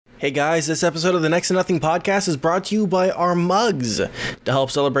Hey guys, this episode of the Next to Nothing podcast is brought to you by our mugs. To help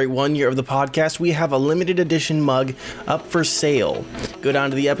celebrate 1 year of the podcast, we have a limited edition mug up for sale. Go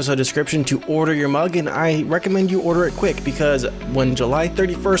down to the episode description to order your mug, and I recommend you order it quick because when July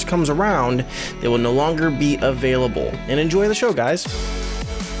 31st comes around, they will no longer be available. And enjoy the show, guys.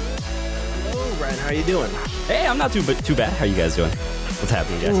 Hello, Ryan. How you doing? Hey, I'm not too bad. How you guys doing? What's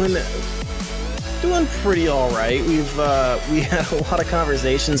happening, guys? Doing pretty all right. We had a lot of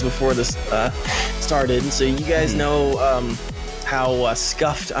conversations before this started, so you guys know how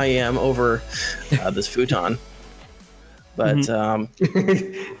scuffed I am over this futon. But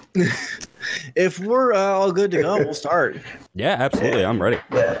if we're all good to go, we'll start. Yeah, absolutely. I'm ready.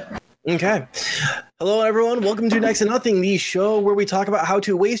 Okay. Hello, everyone. Welcome to Next to Nothing, the show where we talk about how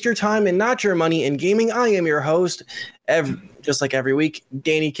to waste your time and not your money in gaming. I am your host, just like every week,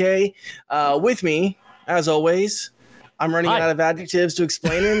 Danny K. With me, as always, I'm running out of adjectives to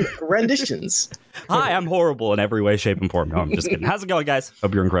explain in renditions. Hi, I'm horrible in every way, shape, and form. No, I'm just kidding. How's it going, guys?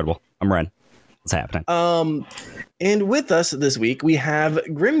 Hope you're incredible. I'm Ren. What's happening? And with us this week, we have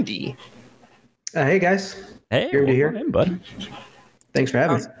Grimdy. Hey, guys. Hey, Grimdy here. In, bud. Thanks for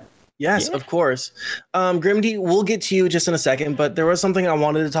having me. Yes, of course. Grimdy, we'll get to you just in a second, but there was something I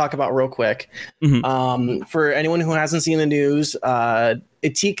wanted to talk about real quick. For anyone who hasn't seen the news,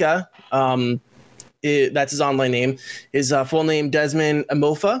 Itika, that's his online name, his full name, Desmond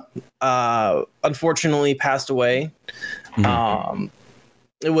Amofa, unfortunately passed away.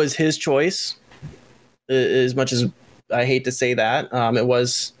 It was his choice, as much as I hate to say that. It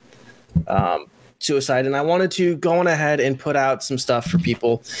was suicide, and I wanted to go on ahead and put out some stuff for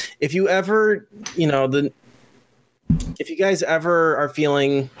people. If you ever, if you guys ever are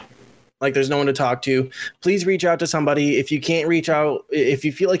feeling like there's no one to talk to, please reach out to somebody. If you can't reach out, if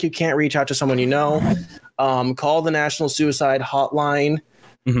you feel like you can't reach out to someone you know, call the National Suicide Hotline.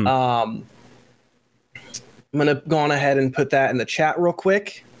 I'm gonna go on ahead and put that in the chat real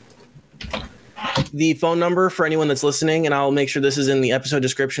quick. The phone number for anyone that's listening, and I'll make sure this is in the episode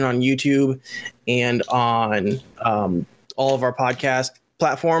description on YouTube and on all of our podcast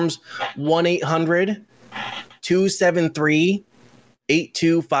platforms,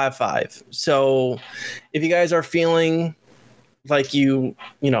 1-800-273-8255. So if you guys are feeling like you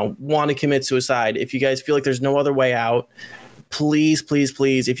want to commit suicide, if you guys feel like there's no other way out, please,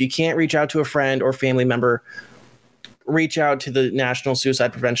 if you can't reach out to a friend or family member, reach out to the National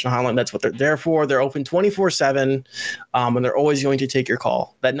Suicide Prevention Hotline. That's what they're there for. They're open 24/7, and they're always going to take your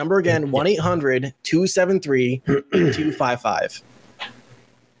call. That number again, 1-800-273-8255.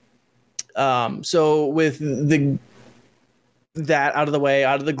 So with that out of the way,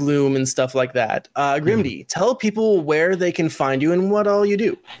 out of the gloom and stuff like that, Grimdy, tell people where they can find you and what all you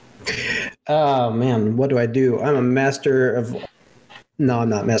do. Oh, man, what do I do? I'm a master of... No, I'm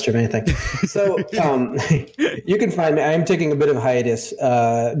not master of anything. So you can find me. I'm taking a bit of a hiatus,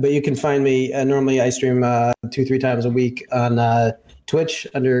 but you can find me. Normally, I stream 2-3 times a week on Twitch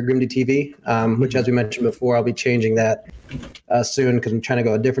under Grimdy TV, which, as we mentioned before, I'll be changing that soon because I'm trying to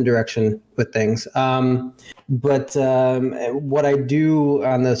go a different direction with things. But what I do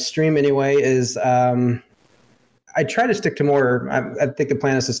on the stream anyway is I try to stick to more. I think the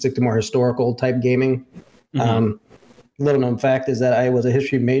plan is to stick to more historical type gaming. Little known fact is that I was a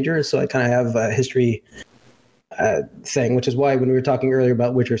history major, so I kind of have a history thing, which is why when we were talking earlier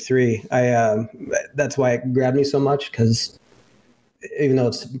about Witcher 3, that's why it grabbed me so much, because even though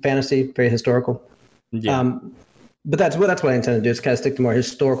it's fantasy, very historical. Yeah. But that's what I intend to do, is kind of stick to more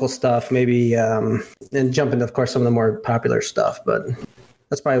historical stuff, maybe, and jump into, of course, some of the more popular stuff. But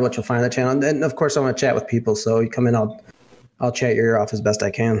that's probably what you'll find on that channel. And of course, I want to chat with people, so you come in, I'll chat your ear off as best I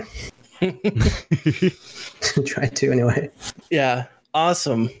can. Try to anyway. Yeah,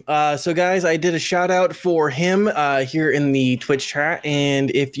 awesome. So guys, I did a shout out for him here in the Twitch chat,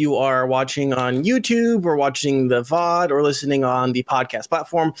 and if you are watching on YouTube or watching the VOD or listening on the podcast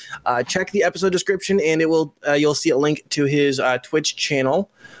platform, check the episode description, and it will you'll see a link to his Twitch channel,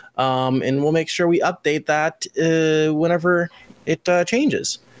 and we'll make sure we update that whenever it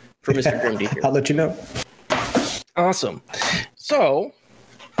changes for Mr. Grimdy here. I'll let you know. Awesome. So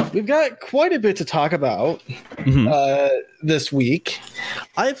we've got quite a bit to talk about this week.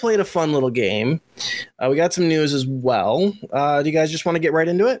 I played a fun little game. We got some news as well. Do you guys just want to get right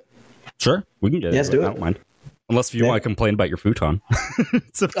into it? Sure, we can get into it. I don't mind. Unless you want to complain about your futon. I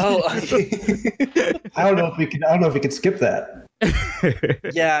don't know if we could skip that.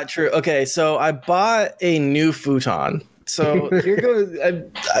 Yeah, true. Okay, so I bought a new futon. So here goes.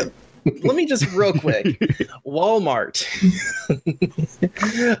 let me just real quick. Walmart.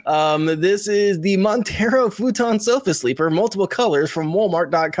 This is the Montero futon sofa sleeper, multiple colors from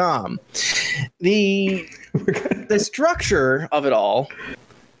Walmart.com. The structure of it all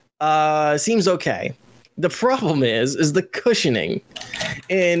seems okay. The problem is the cushioning,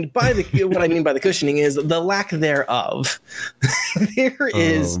 and what I mean by the cushioning is the lack thereof. There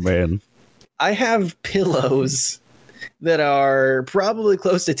is. Oh man. I have pillows that are probably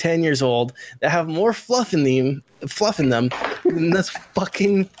close to 10 years old that have more fluff in them than this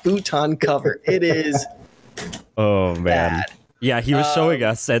fucking futon cover. It is. Oh man. bad. Yeah, he was showing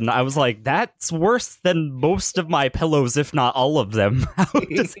us, and I was like, "That's worse than most of my pillows, if not all of them." How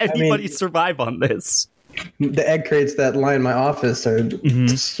does anybody survive on this? The egg crates that line my office are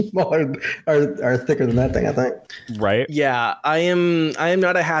smaller, are thicker than that thing, I think. Right? Yeah, I am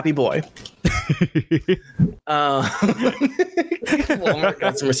not a happy boy. Walmart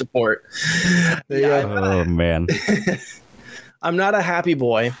customer support. Oh man. I'm not a happy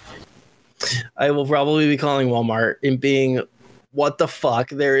boy. I will probably be calling Walmart and being, what the fuck?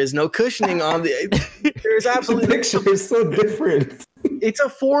 There is no cushioning on the. There's absolutely The picture is so different. It's a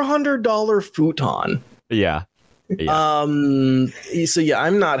 $400 futon. Yeah. So yeah,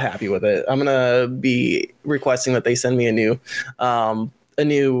 I'm not happy with it. I'm gonna be requesting that they send me a new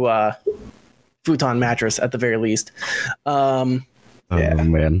futon mattress at the very least. Oh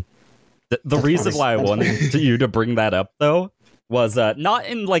man. The reason why I wanted you to bring that up though was not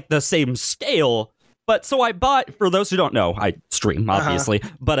in like the same scale, but so I bought, for those who don't know, I stream obviously,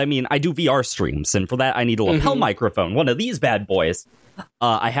 but I mean I do VR streams, and for that I need a lapel microphone, one of these bad boys.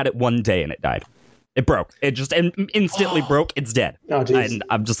 I had it one day and it died. It broke. It just instantly broke. It's dead. Oh, geez. And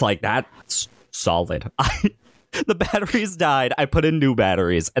I'm just like, that's solid. The batteries died. I put in new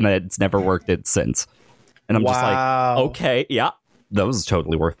batteries, and it's never worked it since. And I'm just like, okay, yeah, that was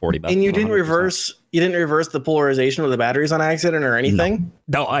totally worth $40. And you didn't 100%. You didn't reverse the polarization of the batteries on accident or anything?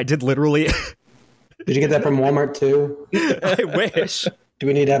 No, I did literally. Did you get that from Walmart too? I wish. Do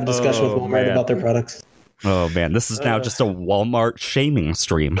we need to have a discussion with Walmart about their products? Oh man, this is now just a Walmart shaming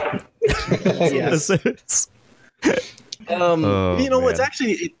stream. Yes. This is. You know,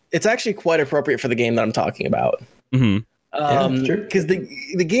 it's actually quite appropriate for the game that I'm talking about. Mm-hmm. Because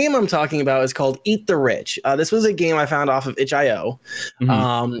the game I'm talking about is called Eat the Rich. This was a game I found off of itch.io.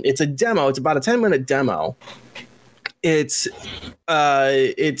 It's a demo. It's about a 10-minute demo. It's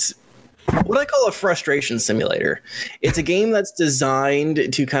what I call a frustration simulator. It's a game that's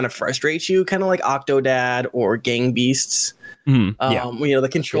designed to kind of frustrate you, kind of like Octodad or Gang Beasts. You know, the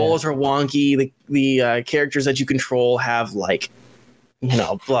controls are wonky. The characters that you control have like, you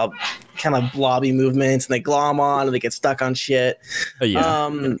know, kind of blobby movements, and they glom on and they get stuck on shit.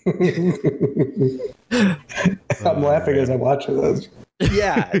 I'm laughing as I watch those.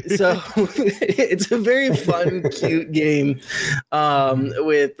 Yeah, so it's a very fun, cute game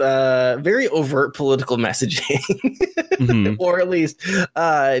with very overt political messaging, or at least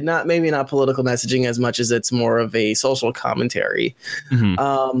not political messaging as much as it's more of a social commentary.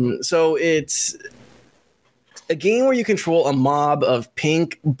 So it's a game where you control a mob of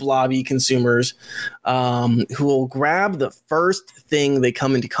pink blobby consumers who will grab the first thing they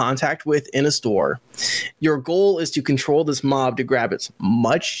come into contact with in a store. Your goal is to control this mob to grab as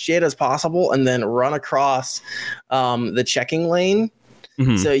much shit as possible and then run across the checking lane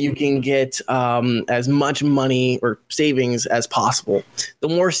so you can get as much money or savings as possible. The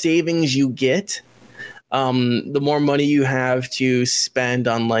more savings you get, the more money you have to spend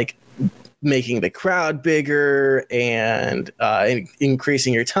on like making the crowd bigger and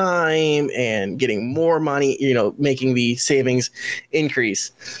increasing your time and getting more money, you know, making the savings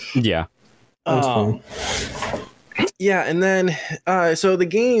increase. Yeah. That's fun. Yeah, and then so the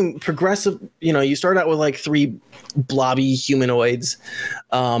game progressive, you know, you start out with like 3 blobby humanoids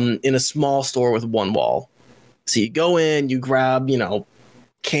in a small store with one wall. So you go in, you grab, you know,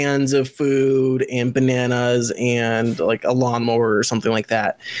 cans of food and bananas and like a lawnmower or something like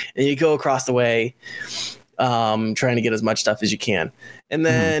that, and you go across the way trying to get as much stuff as you can. And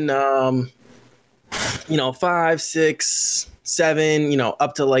then you know, 5, 6, 7, you know,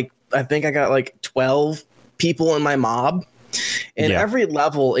 up to like I think I got like 12 people in my mob. And every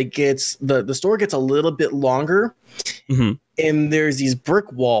level it gets the store gets a little bit longer, and there's these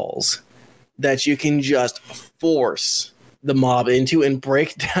brick walls that you can just force the mob into and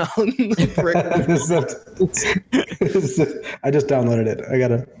break down the brick. I just downloaded it. I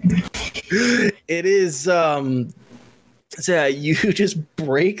gotta. It is so yeah, you just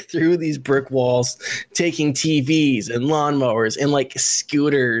break through these brick walls, taking TVs and lawnmowers and like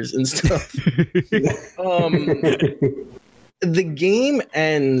scooters and stuff. the game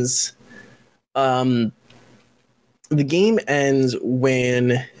ends. The game ends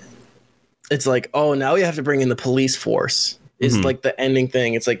when it's like, oh, now we have to bring in the police force. Is like the ending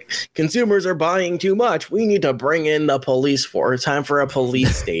thing. It's like consumers are buying too much. We need to bring in the police force. Time for a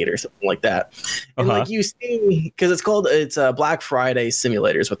police state or something like that. And like you see, because it's Black Friday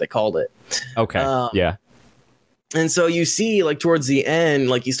Simulator is what they called it. Okay. Yeah. And so you see, like towards the end,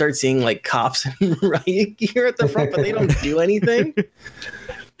 like you start seeing like cops and riot gear at the front, but they don't do anything.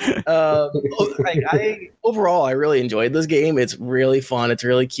 Overall, I really enjoyed this game. It's really fun. It's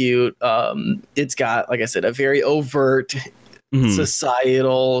really cute. It's got, like I said, a very overt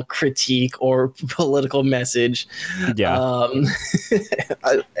societal critique or political message. Yeah.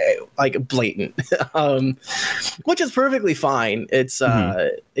 Like blatant. Which is perfectly fine. It's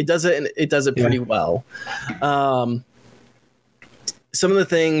it does it pretty well. Some of the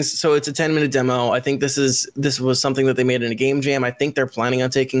things, so it's a 10-minute demo. I think this was something that they made in a game jam. I think they're planning on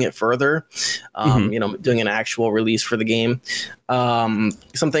taking it further, doing an actual release for the game.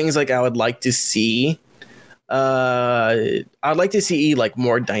 Some things like I would like to see. I'd like to see like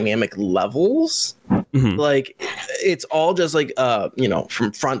more dynamic levels. Like it's all just like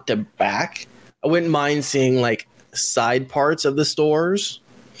from front to back. I wouldn't mind seeing like side parts of the stores.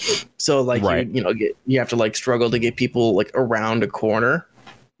 So like you have to like struggle to get people like around a corner.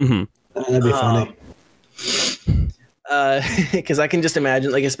 That'd be funny. Because I can just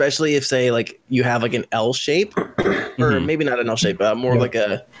imagine, like, especially if say like you have like an L shape, or maybe not an L shape, but more like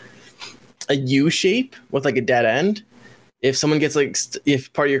a U shape with like a dead end. If someone gets like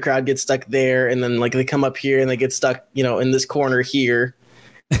if part of your crowd gets stuck there, and then like they come up here and they get stuck, in this corner here,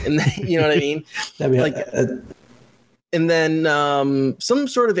 and then, you know what I mean? That'd be like. And then some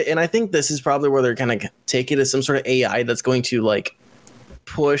sort of, and I think this is probably where they're going to take it as some sort of AI that's going to like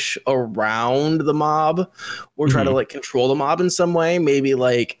push around the mob or try to like control the mob in some way. Maybe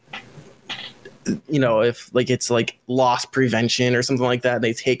like, if like it's like loss prevention or something like that.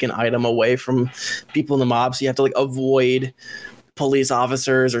 They take an item away from people in the mob. So you have to like avoid police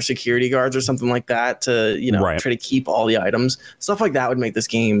officers or security guards or something like that to, try to keep all the items. Stuff like that would make this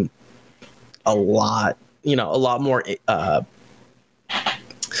game a lot more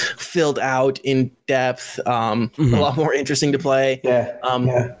filled out, in depth, a lot more interesting to play.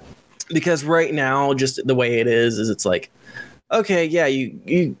 Because right now, just the way it is it's like, okay, yeah,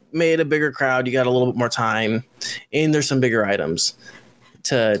 you made a bigger crowd, you got a little bit more time, and there's some bigger items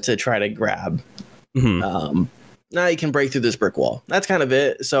to try to grab. Now you can break through this brick wall. That's kind of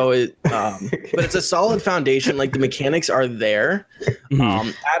it. So but it's a solid foundation. Like the mechanics are there.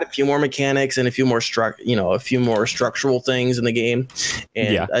 Add a few more mechanics and a few more structural things in the game.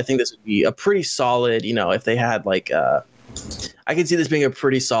 And I think this would be a pretty solid, if they had like, I could see this being a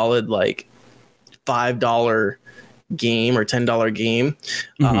pretty solid, like $5 game or $10 game.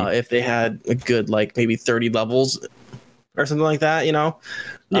 If they had a good, like maybe 30 levels or something like that,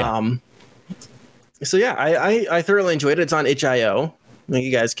 So yeah, I thoroughly enjoyed it. It's on itch.io.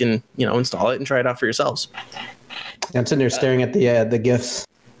 You guys can install it and try it out for yourselves. I'm sitting there staring at the GIFs,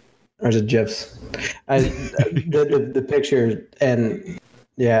 or is it GIFs? The picture, and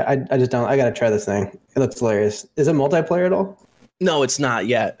I just don't. I gotta try this thing. It looks hilarious. Is it multiplayer at all? No, it's not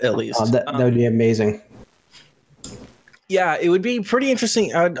yet. At least that would be amazing. Yeah, it would be pretty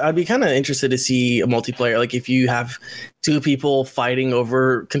interesting. I'd be kind of interested to see a multiplayer, like if you have two people fighting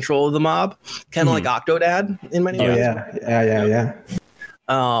over control of the mob, kind of like Octodad in many ways. Yeah.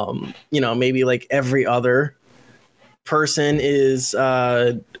 Maybe like every other person is,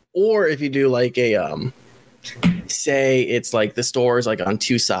 or if you do like a, say it's like the store is like on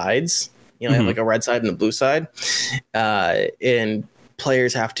two sides, you have like a red side and a blue side, and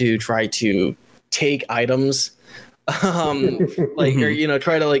players have to try to take items. Like or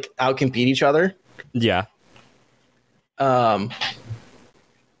try to like outcompete each other. Yeah.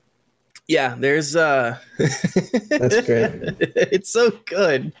 There's that's great. It's so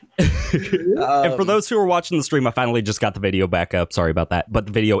good. And for those who are watching the stream, I finally just got the video back up. Sorry about that, but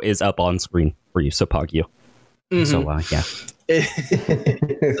the video is up on screen for you, so pog you. So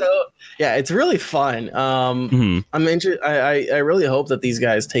So it's really fun. I'm interested. I really hope that these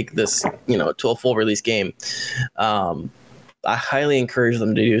guys take this, to a full release game. I highly encourage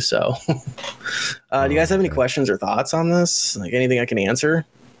them to do so. Do you guys have any questions or thoughts on this? Like anything I can answer?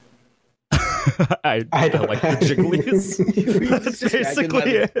 I like the jigglies. That's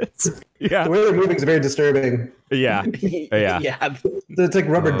basically it. Yeah. The way they're moving is very disturbing. Yeah. It's like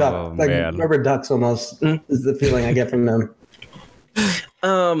rubber duck, rubber ducks almost is the feeling I get from them.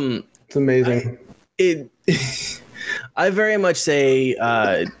 It's amazing. I very much say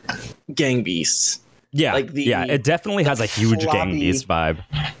Gang Beasts. Yeah, Like it definitely has a huge floppy, Gang Beast vibe.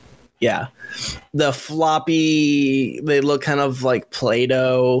 Yeah, the floppy. They look kind of like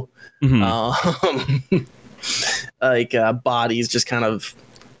Play-Doh. Mm-hmm. Like bodies just kind of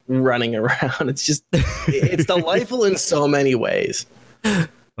running around. It's delightful in so many ways.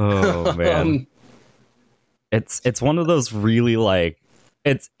 Oh man, it's one of those really like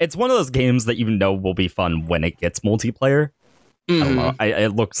it's one of those games that you know will be fun when it gets multiplayer. I don't know. It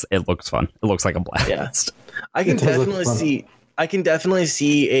looks fun. It looks like a blast. Yeah. I can definitely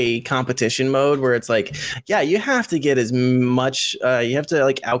see a competition mode where it's like, yeah, you have to get as much. You have to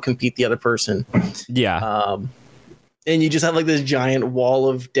like outcompete the other person. Yeah. And you just have like this giant wall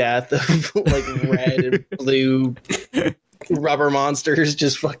of death of like red and blue rubber monsters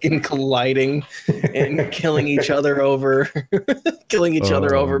just fucking colliding and killing each other over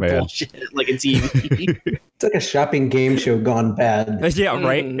bullshit like a TV. It's like a shopping game show gone bad. Yeah,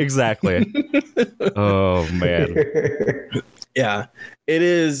 right? Exactly. Oh man. Yeah. It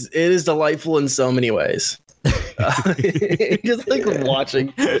is delightful in so many ways. Just like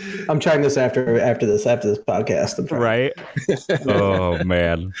watching. I'm trying this after this podcast. Right? Oh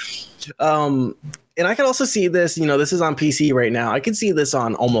man. And I can also see this, this is on PC right now. I can see this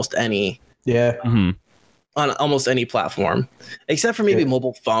on almost any on almost any platform, except for maybe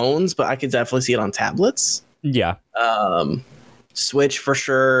mobile phones, but I could definitely see it on tablets. Yeah. Switch for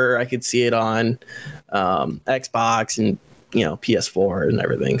sure. I could see it on Xbox and PS4 and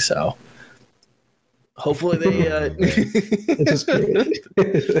everything. So hopefully they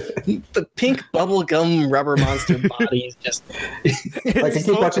the pink bubblegum rubber monster bodies just like I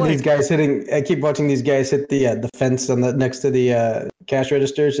keep watching these guys hit the fence on the next to the cash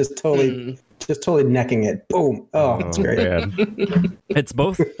registers, just totally necking it. Boom. Oh, that's great. Man. It's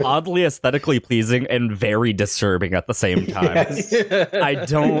both oddly aesthetically pleasing and very disturbing at the same time. Yes.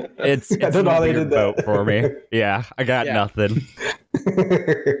 It's a weird boat for me. Yeah, I got nothing.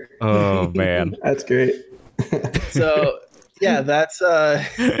 Oh man, that's great. So yeah, that's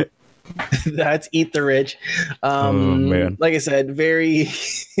Eat the Rich. Oh man, like I said, very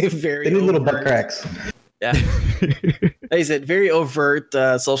very they need little butt cracks. Yeah, like I said, very overt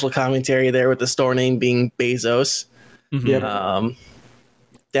social commentary there with the store name being Bezos. Mm-hmm. Yep.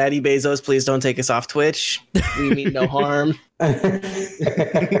 Daddy Bezos, please don't take us off Twitch. We mean no harm.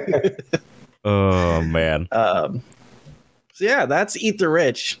 Oh man. So yeah, that's Eat the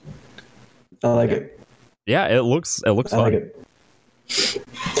Rich. I like it. Yeah, it looks fun. Like it.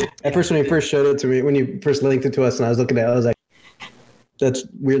 At first, when you first showed it to me, when you first linked it to us, and I was looking at it, I was like, "That's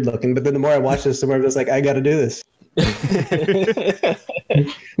weird looking." But then the more I watched this, the more I was like, "I got to do this."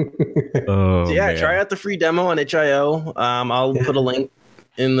 Oh, so yeah, man. Try out the free demo on itch.io. I'll put a link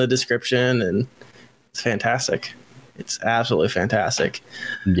in the description, and it's fantastic. It's absolutely fantastic.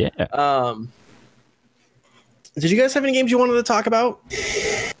 Yeah. Did you guys have any games you wanted to talk about?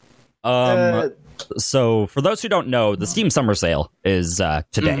 So for those who don't know, the Steam Summer Sale is today.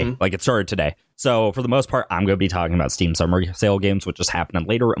 Mm-hmm. Like it started today. So for the most part, I'm going to be talking about Steam Summer Sale games, which is happening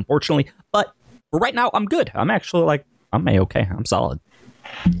later, unfortunately. But for right now, I'm good. I'm actually I'm okay. I'm solid.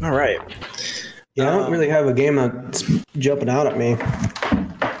 All right. Yeah, I don't really have a game that's jumping out at me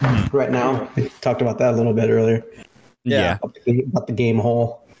right now. We talked about that a little bit earlier. Yeah. About the game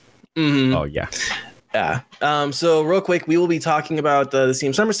hole. Mm-hmm. Oh, yeah. Yeah. So real quick, we will be talking about the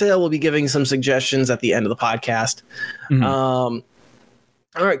Steam Summer Sale. We'll be giving some suggestions at the end of the podcast. Mm-hmm. All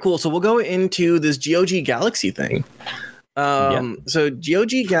right, cool. So we'll go into this GOG Galaxy thing. So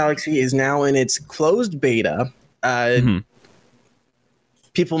GOG Galaxy is now in its closed beta.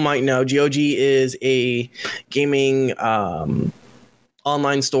 People might know GOG is a gaming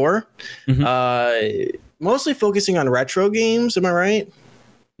online store, mostly focusing on retro games. Am I right?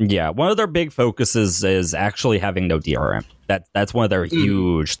 Yeah, one of their big focuses is actually having no DRM. That's one of their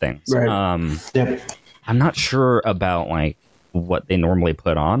huge things. Right. I'm not sure about what they normally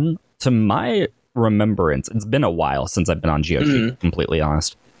put on. To my remembrance, it's been a while since I've been on GOG, completely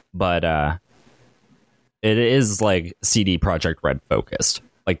honest. But it is CD Projekt Red focused.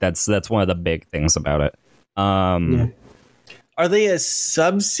 That's one of the big things about it. Are they a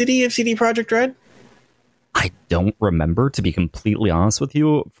subsidy of CD Projekt Red? I don't remember, to be completely honest with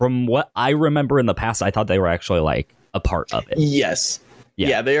you. From what I remember in the past, I thought they were actually a part of it. Yes.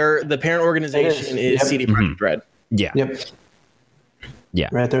 Yeah, they are. The parent organization is CD Projekt Red. Yeah. Yep. Yeah.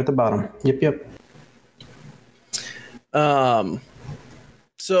 Right there at the bottom. Yep.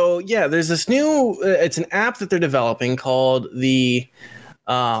 So yeah, there's this new. It's an app that they're developing called the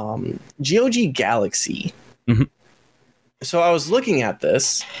GOG Galaxy. Mm-hmm. So I was looking at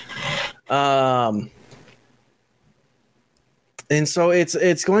this. And so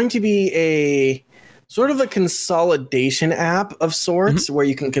it's going to be sort of a consolidation app of sorts where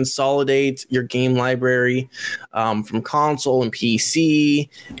you can consolidate your game library from console and PC,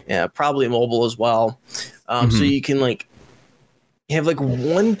 probably mobile as well. So you can like have like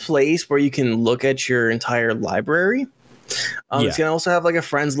one place where you can look at your entire library. It's gonna also have like a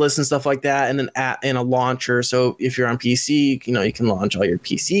friends list and stuff like that, and an app and a launcher. So if you're on PC, you can launch all your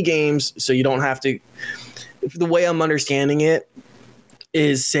PC games. So you don't have to. The way I'm understanding it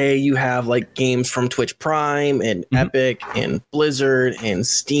is, say you have like games from Twitch Prime and Epic and Blizzard and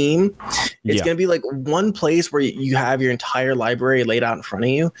Steam. It's going to be like one place where you have your entire library laid out in front of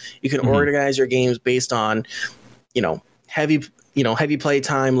you. You can organize your games based on, heavy play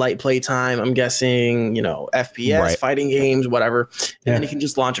time, light play time. I'm guessing, FPS, fighting games, whatever. And then you can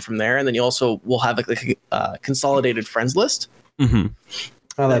just launch it from there. And then you also will have like a consolidated friends list. I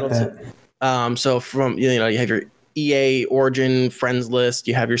like that. So from, you have your EA Origin friends list,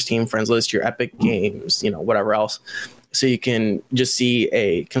 you have your Steam friends list, your Epic games, whatever else. So you can just see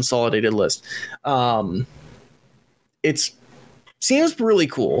a consolidated list. It seems really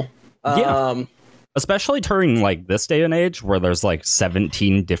cool. Especially during like this day and age where there's like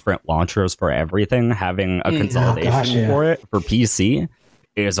 17 different launchers for everything, having a consolidation for it for PC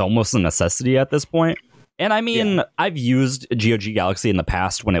is almost a necessity at this point. And I mean, I've used GOG Galaxy in the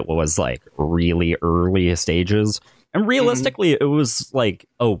past when it was like really early stages. And realistically, it was like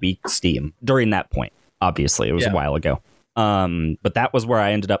a weak Steam during that point. Obviously, it was a while ago. But that was where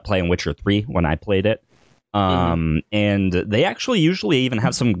I ended up playing Witcher 3 when I played it. And they actually usually even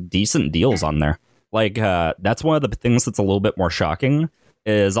have some decent deals on there. Like, that's one of the things that's a little bit more shocking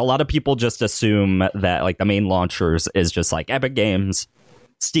is a lot of people just assume that like the main launchers is just like Epic Games,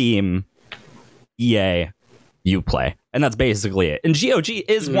 Steam, EA, Uplay, and that's basically it. And GOG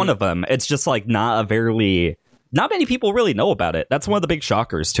is one of them. It's just like not many people really know about it. That's one of the big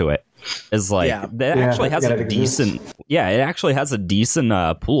shockers to it. Is like that actually has a decent. Yeah, it actually has a decent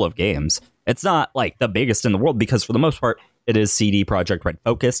pool of games. It's not like the biggest in the world because for the most part it is CD Projekt Red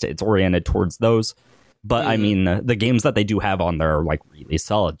focused. It's oriented towards those. But I mean, the games that they do have on there are like really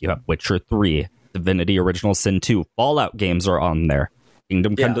solid. You have Witcher 3, Divinity Original Sin 2, Fallout games are on there.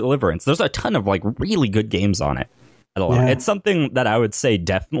 Kingdom Come Deliverance. There's a ton of like really good games on it. It's something that I would say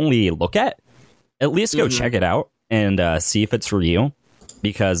definitely look at. At least go check it out and see if it's for you.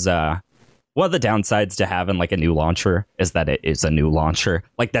 Because one of the downsides to having like a new launcher is that it is a new launcher.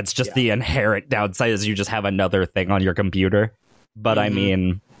 Like that's just the inherent downside is you just have another thing on your computer. But I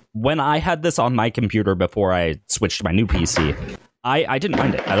mean, when I had this on my computer before I switched to my new PC, I didn't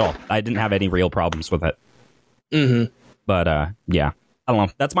mind it at all. I didn't have any real problems with it. But I don't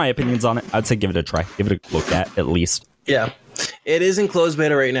know. That's my opinions on it. I'd say give it a try. Give it a look at least. Yeah. It is in closed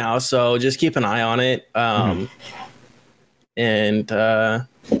beta right now, so just keep an eye on it. And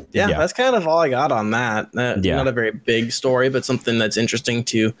that's kind of all I got on that. Not a very big story, but something that's interesting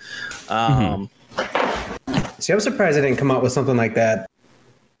too. See, I'm surprised they didn't come out with something like that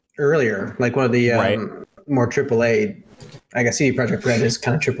earlier, like one of the more AAA. I guess CD Projekt Red is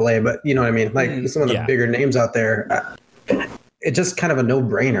kind of AAA, but you know what I mean? Like some of the bigger names out there. It's just kind of a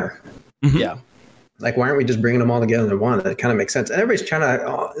no-brainer. Yeah. Like, why aren't we just bringing them all together in one? It kind of makes sense. And everybody's trying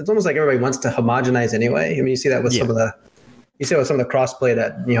to, it's almost like everybody wants to homogenize anyway. I mean, you see that with some of the crossplay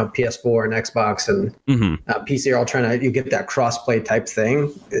that, PS4 and Xbox and PC are all trying to, you get that crossplay type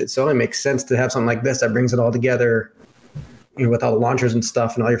thing. It only makes sense to have something like this that brings it all together, with all the launchers and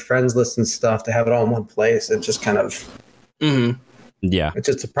stuff and all your friends lists and stuff to have it all in one place. It just kind of, it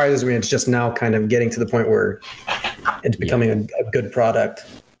just surprises me. It's just now kind of getting to the point where it's becoming a good product.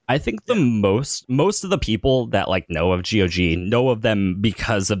 I think the most of the people that like know of GOG know of them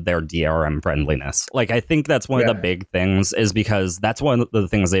because of their DRM friendliness. Like, I think that's one of the big things is because that's one of the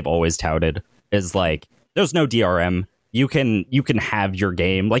things they've always touted is like, there's no DRM. You can have your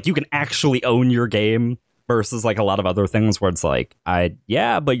game, like you can actually own your game versus like a lot of other things where it's like,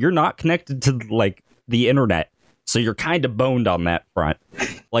 but you're not connected to like the internet. So you're kind of boned on that front.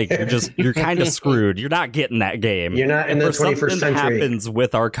 Like you're kind of screwed. You're not getting that game. You're not in the 21st century. Happens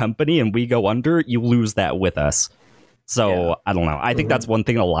with our company and we go under, you lose that with us. So I don't know. I think that's one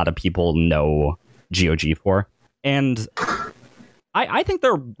thing a lot of people know GOG for. And I think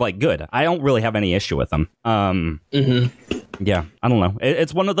they're like good. I don't really have any issue with them. Yeah, I don't know.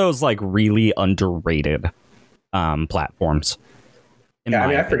 It's one of those like really underrated platforms. Yeah, I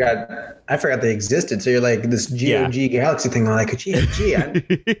mean, I forgot they existed. So you're like this GOG Galaxy thing. I'm like,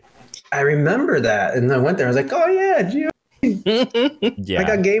 GOG, I remember that. And then I went there. I was like, oh yeah, GOG. I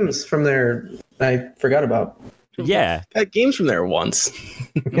got games from there I forgot about. Yeah. Got games from there once.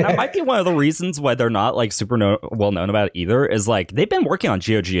 That might be one of the reasons why they're not like super well known about it either, is like they've been working on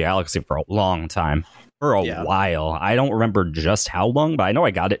GOG Galaxy for a long time. For a while. I don't remember just how long, but I know I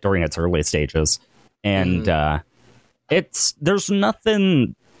got it during its early stages. And there's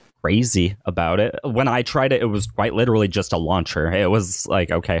nothing crazy about it. When I tried it, it was quite literally just a launcher. It was like,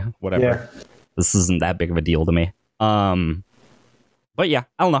 okay, whatever. Yeah. This isn't that big of a deal to me. But yeah,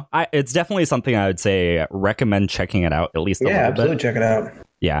 I don't know. It's definitely something I would say recommend checking it out, at least a little absolutely bit. Check it out.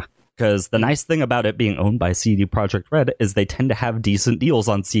 Yeah, because the nice thing about it being owned by CD Projekt Red is they tend to have decent deals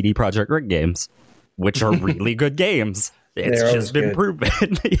on CD Projekt Red games, which are really good games. It's just been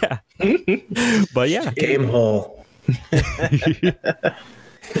proven. Yeah. But yeah. Game hole.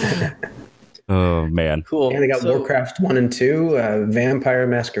 Oh, man. Cool. And they got Warcraft 1 and 2, Vampire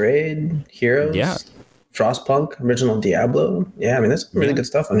Masquerade, Heroes, Frostpunk, original Diablo. Yeah, I mean, there's really good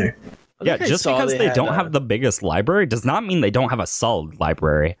stuff on here. Yeah, just because they don't have the biggest library does not mean they don't have a solid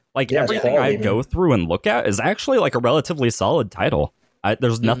library. Like, everything I go through and look at is actually like a relatively solid title.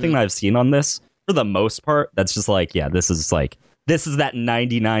 There's nothing I've seen on this, for the most part, that's just like, yeah, this is that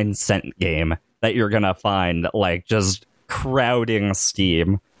 99-cent game that you're gonna find like just crowding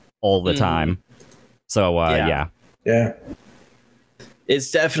Steam all the time. So yeah,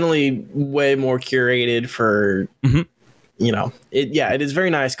 it's definitely way more curated for it is very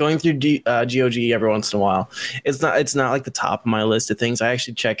nice going through GOG every once in a while. It's not like the top of my list of things. I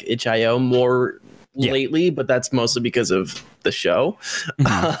actually check itch.io more lately, but that's mostly because of the show.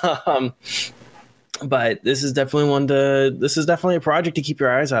 But this is definitely a project to keep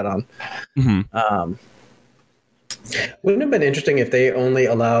your eyes out on. Wouldn't it have been interesting if they only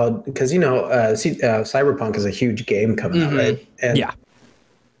allowed, because Cyberpunk is a huge game coming out, right? And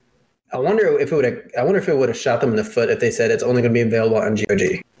I wonder if it would have shot them in the foot if they said it's only going to be available on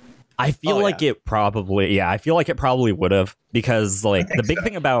GOG. I feel like it probably would have, because like the big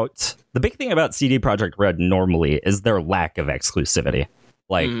thing about CD Projekt Red normally is their lack of exclusivity.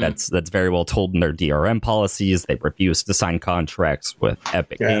 Like that's very well told in their DRM policies. They refuse to sign contracts with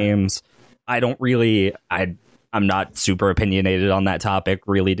Epic Games. I'm not super opinionated on that topic,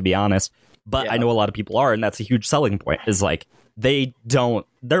 really, to be honest. But I know a lot of people are, and that's a huge selling point. Is like they're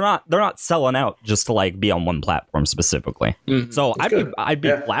not selling out just to like be on one platform specifically. So I'd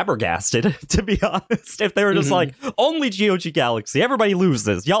be flabbergasted, to be honest, if they were just like only GOG Galaxy, everybody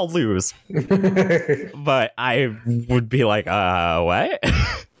loses, y'all lose. But I would be like, what?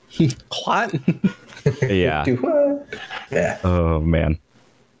 What? Yeah. Yeah. Oh man.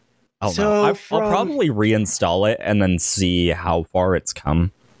 I'll probably reinstall it and then see how far it's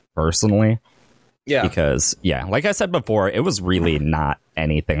come personally. Yeah. Because, like I said before, it was really not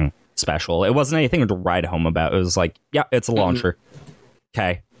anything special. It wasn't anything to write home about. It was like, it's a launcher.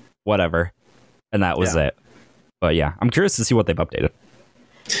 Okay, whatever. And that was it. But yeah, I'm curious to see what they've updated.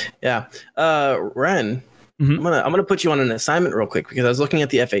 Yeah. Ren, I'm gonna put you on an assignment real quick, because I was looking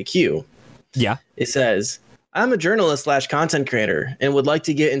at the FAQ. Yeah. It says, I'm a journalist / content creator and would like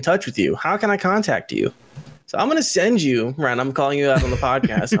to get in touch with you. How can I contact you? So I'm going to send you, Ren, I'm calling you out on the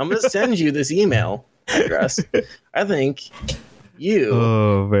podcast. I'm going to send you this email address. I think you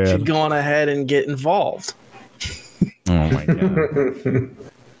should go on ahead and get involved. Oh my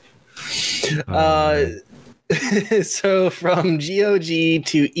God. So from GOG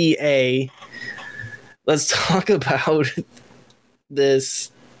to EA, let's talk about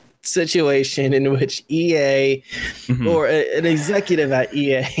this situation in which EA or an executive at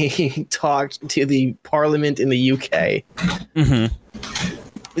EA talked to the Parliament in the UK.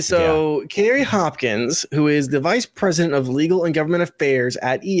 So Kerry Hopkins, who is the Vice President of Legal and Government Affairs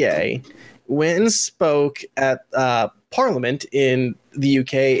at EA, went and spoke at Parliament in the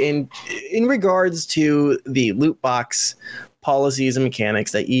UK in regards to the loot box policies and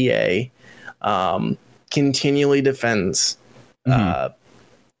mechanics that EA continually defends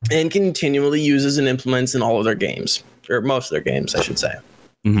and continually uses and implements in all of their games, or most of their games, I should say.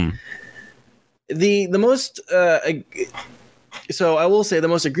 The most so I will say the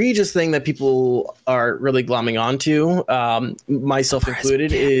most egregious thing that people are really glomming onto, myself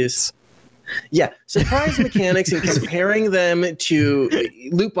included, is surprise mechanics and comparing them to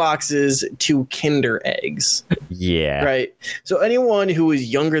loot boxes to Kinder eggs. Yeah. Right. So anyone who is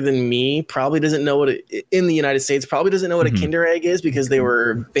younger than me probably doesn't know in the United States probably doesn't know what a Kinder egg is, because they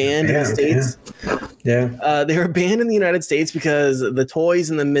were banned in the States. They were banned in the United States because the toys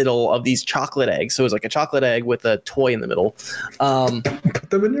in the middle of these chocolate eggs. So it was like a chocolate egg with a toy in the middle. Put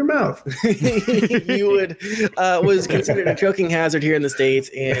them in your mouth. Was considered a choking hazard here in the States.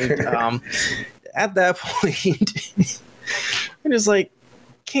 And at that point, I'm just like,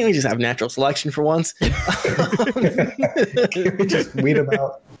 can't we just have natural selection for once? Can we just weed them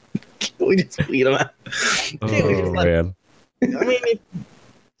out? Can't we just weed them out? Can't we just man. I mean, if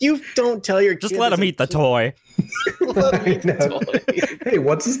you don't tell your Just kid let this him is- eat the toy. Let him eat the I know. toy. Hey,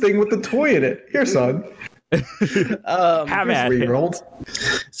 what's this thing with the toy in it? Here, son. Have at it. 3-year-old.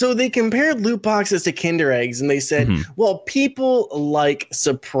 So they compared loot boxes to Kinder eggs, and they said, well, people like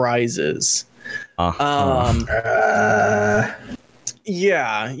surprises.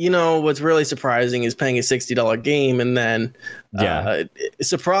 Yeah, you know what's really surprising is paying a $60 game and then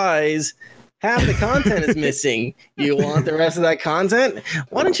surprise, half the content is missing. You want the rest of that content?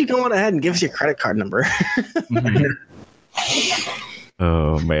 Why don't you go on ahead and give us your credit card number?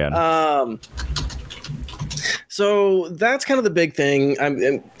 Oh man. So that's kind of the big thing.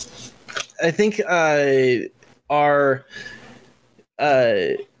 I think our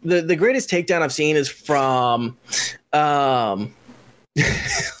the greatest takedown I've seen is from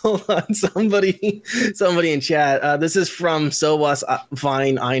hold on, somebody in chat. This is from Sowas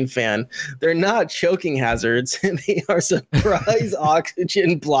Vine Ein fan. They're not choking hazards. They are surprise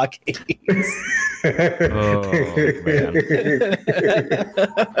oxygen blockades. Oh man.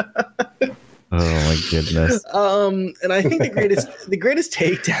 Oh my goodness. And I think the greatest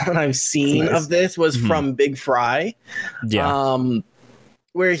takedown I've seen of this was from Big Fry. Yeah.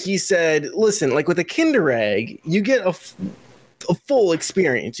 Where he said, listen, like with a Kinder Egg, you get a full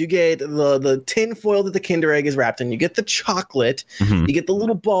experience. You get the tin foil that the Kinder Egg is wrapped in. You get the chocolate. You get the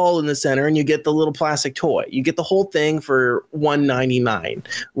little ball in the center, and you get the little plastic toy. You get the whole thing for $1.99,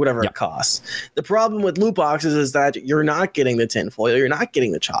 whatever it costs. The problem with loot boxes is that you're not getting the tin foil. You're not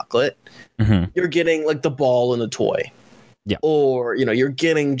getting the chocolate. You're getting like the ball and the toy. Yeah. Or, you're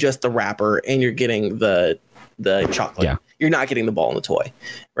getting just the wrapper and you're getting the chocolate. Yeah. You're not getting the ball and the toy.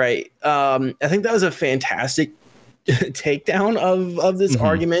 Right. I think that was a fantastic takedown of this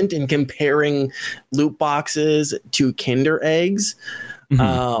argument in comparing loot boxes to Kinder eggs.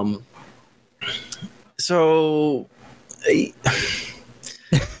 So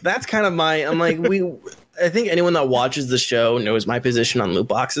that's kind of I'm like, I think anyone that watches the show knows my position on loot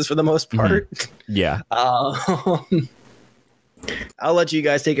boxes for the most part. Yeah. I'll let you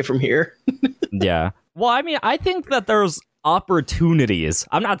guys take it from here. Yeah. Well, I mean, I think that there's opportunities.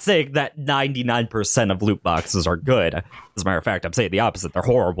 I'm not saying that 99% of loot boxes are good. As a matter of fact, I'm saying the opposite. They're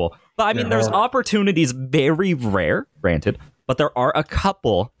horrible. But I mean, there's opportunities, very rare, granted, but there are a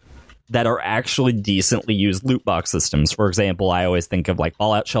couple that are actually decently used loot box systems. For example, I always think of like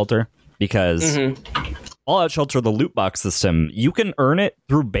Fallout Shelter, because Fallout Shelter, the loot box system, you can earn it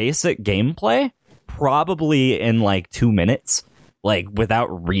through basic gameplay, probably in like 2 minutes, like without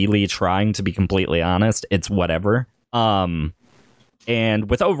really trying, to be completely honest. It's whatever. And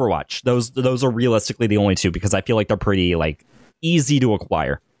with Overwatch, those are realistically the only two, because I feel like they're pretty like easy to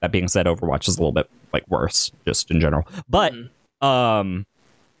acquire. That being said, Overwatch is a little bit like worse just in general. But I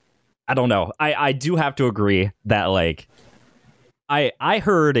don't know. I do have to agree that like I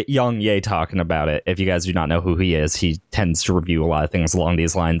heard Young Ye talking about it. If you guys do not know who he is, he tends to review a lot of things along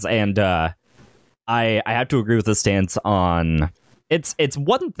these lines, and I have to agree with his stance on it's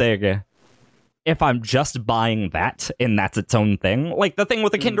one thing if I'm just buying that and that's its own thing. Like the thing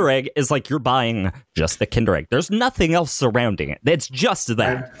with the Kinder Egg is like you're buying just the Kinder Egg. There's nothing else surrounding it. It's just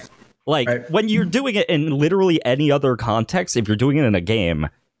that. Like when you're doing it in literally any other context, if you're doing it in a game,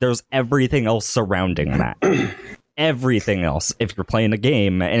 there's everything else surrounding that. Everything else. If you're playing a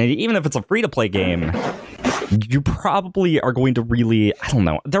game, and even if it's a free-to-play game, you probably are going to really, I don't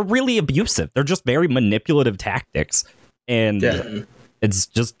know, they're really abusive. They're just very manipulative tactics. And it's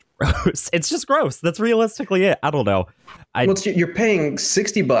just gross. It's just gross. That's realistically it. I don't know. You're paying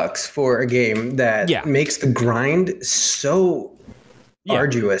 $60 for a game that makes the grind so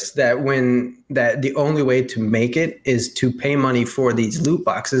arduous that the only way to make it is to pay money for these loot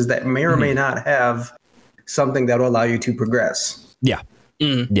boxes that may or may not have something that will allow you to progress. Yeah.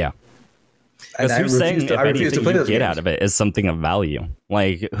 Yeah. Because who's saying if anything you get out of it is something of value?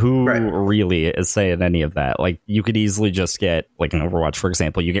 Like, who really is saying any of that? Like, you could easily just get, like in Overwatch, for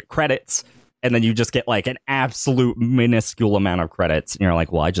example, you get credits, and then you just get, like, an absolute minuscule amount of credits, and you're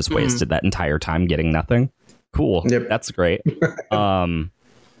like, well, I just wasted that entire time getting nothing. Cool. Yep. That's great. And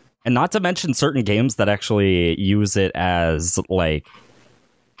not to mention certain games that actually use it as, like,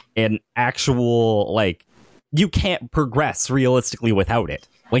 an actual, like, you can't progress realistically without it.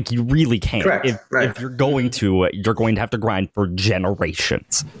 Like, you really can't. If you're going to have to grind for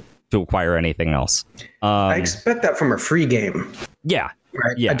generations to acquire anything else. I expect that from a free game. Yeah.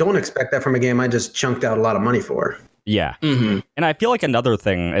 Right. Yeah. I don't expect that from a game I just chunked out a lot of money for. Yeah. And I feel like another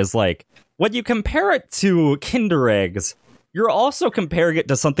thing is, like, when you compare it to Kinder Eggs, you're also comparing it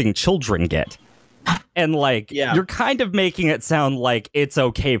to something children get. And like, you're kind of making it sound like it's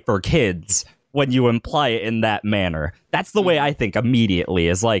okay for kids when you imply it in that manner. That's the way I think immediately,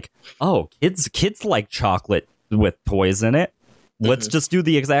 is like, oh, kids like chocolate with toys in it. Let's just do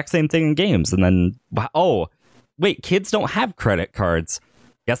the exact same thing in games. And then, oh, wait, kids don't have credit cards.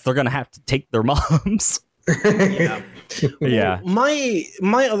 Guess they're going to have to take their moms. Yeah. Yeah.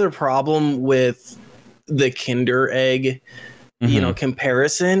 My other problem with the Kinder Egg,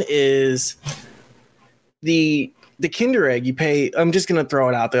 comparison is the Kinder Egg you pay. I'm just gonna throw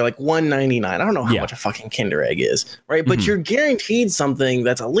it out there, like $1.99. I don't know how much a fucking Kinder Egg is, right? But you're guaranteed something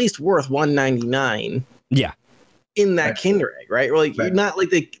that's at least worth $1.99. Yeah. In that Kinder Egg, right? Or like not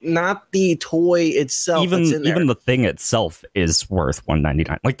the toy itself. Even the thing itself is worth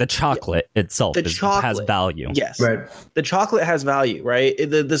 $1.99. Like the chocolate itself has value. Yes, right. The chocolate has value, right?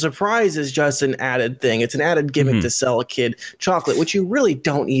 The surprise is just an added thing. It's an added gimmick to sell a kid chocolate, which you really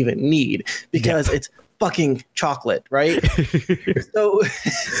don't even need because it's fucking chocolate, right? So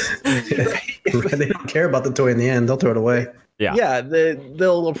they don't care about the toy in the end. They'll throw it away. Yeah,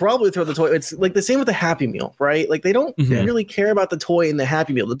 they'll probably throw the toy. It's like the same with the Happy Meal, right? Like they don't really care about the toy in the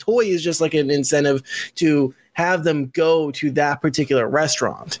Happy Meal. The toy is just like an incentive to have them go to that particular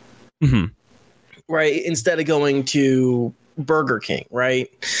restaurant, right? Instead of going to Burger King, right?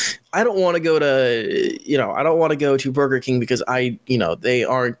 I don't want to go to Burger King because they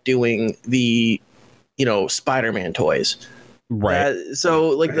aren't doing the Spider-Man toys. Right. So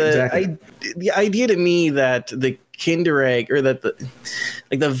like the idea to me that the Kinder Egg or that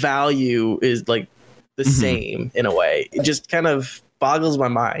the value is like the same in a way, it just kind of boggles my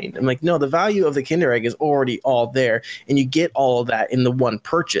mind. I'm like, no, the value of the Kinder Egg is already all there, and you get all of that in the one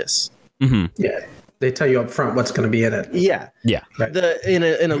purchase. Yeah, they tell you up front what's going to be in it. Yeah. Right.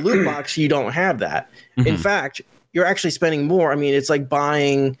 In a loot box, you don't have that. In fact, you're actually spending more. I mean, it's like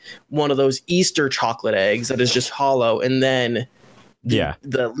buying one of those Easter chocolate eggs that is just hollow, and then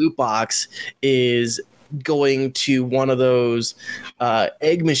the loot box is going to one of those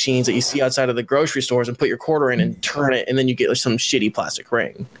egg machines that you see outside of the grocery stores and put your quarter in and turn it, and then you get some shitty plastic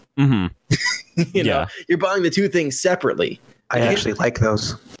ring. You know, you're buying the two things separately. I actually like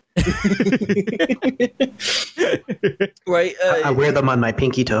those. Right. I wear them on my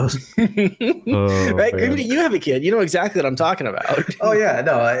pinky toes. Right. Grimby, you have a kid. You know exactly what I'm talking about. Oh yeah,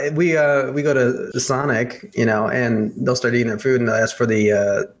 no. We go to Sonic, and they'll start eating their food, and they'll ask for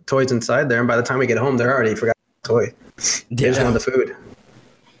the toys inside there. And by the time we get home, they're already forgot the toy. They just want the food.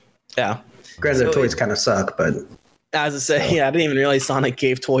 Yeah. Granted, their toys kind of suck, but as I say, I didn't even realize Sonic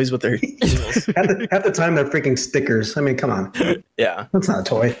gave toys with their half the time they're freaking stickers. I mean, come on. Yeah. That's not a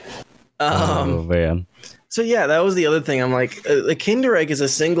toy. Oh man. So yeah, that was the other thing. I'm like, the Kinder Egg is a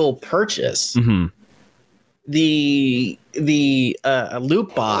single purchase. The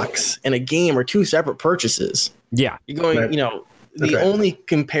loot box and a game are two separate purchases. Yeah. You're going, the only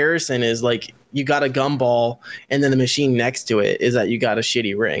comparison is like you got a gumball, and then the machine next to it is that you got a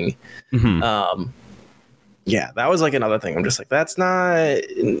shitty ring. Yeah, that was like another thing. I'm just like, that's not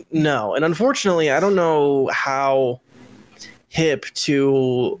no. And unfortunately, I don't know how hip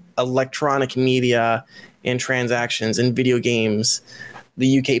to electronic media and transactions and video games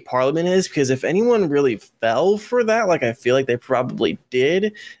the UK Parliament is, because if anyone really fell for that, like I feel like they probably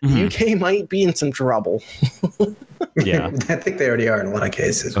did, the UK might be in some trouble. Yeah. I think they already are in a lot of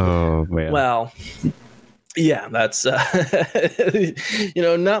cases. Oh man. Well, yeah, that's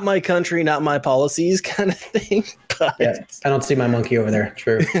not my country, not my policies kind of thing. But I don't see my monkey over there.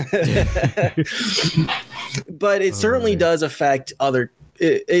 True. But it certainly does affect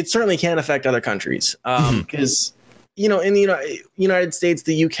it certainly can affect other countries. Because in the United States,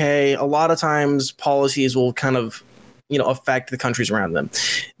 the UK, a lot of times policies will kind of affect the countries around them.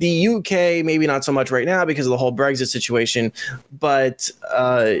 The UK, maybe not so much right now because of the whole Brexit situation, but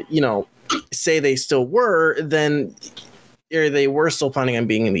say they still were, then or they were still planning on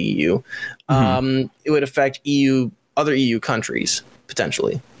being in the EU, it would affect other EU countries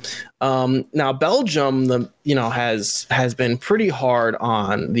potentially. Now Belgium, has been pretty hard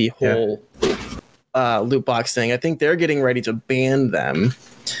on the whole loot box thing. I think they're getting ready to ban them.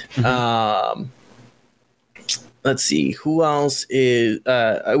 Let's see who else is.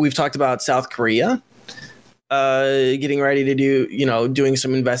 We've talked about South Korea. Getting ready to doing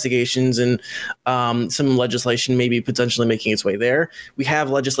some investigations and some legislation maybe potentially making its way there. We have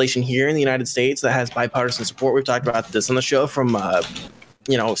legislation here in the United States that has bipartisan support. We've talked about this on the show from,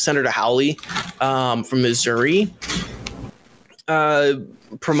 Senator Hawley from Missouri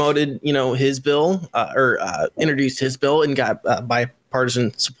promoted, his bill or introduced his bill and got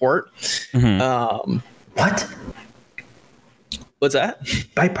bipartisan support. What? What's that?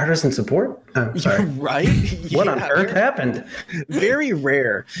 Bipartisan support? Oh, sorry. Right? What on earth happened? Very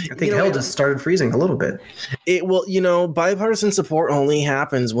rare. I think hell just started freezing a little bit. It will, bipartisan support only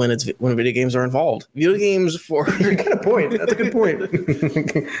happens when video games are involved. Video games for You got a point. That's a good point.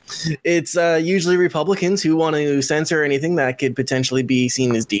 it's usually Republicans who want to censor anything that could potentially be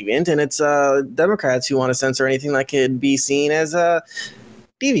seen as deviant, and it's Democrats who want to censor anything that could be seen as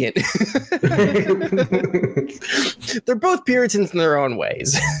deviant. They're both Puritans in their own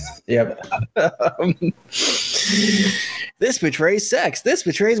ways. Yep. This betrays sex. This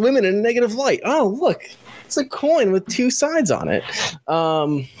betrays women in a negative light. Oh, look. It's a coin with two sides on it.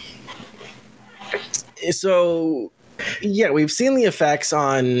 So, yeah, we've seen the effects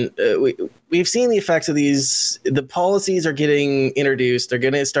on... we've seen the effects of these. The policies are getting introduced. They're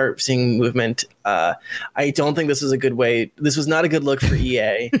going to start seeing movement. I don't think this was a good way. This was not a good look for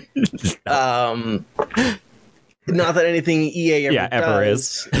EA. Not that anything EA ever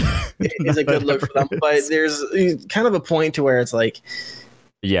is a good look for them, but there's kind of a point to where it's like,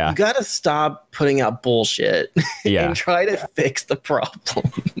 you got to stop putting out bullshit and try to fix the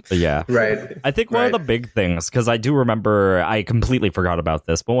problem. Right. I think one of the big things, because I do remember, I completely forgot about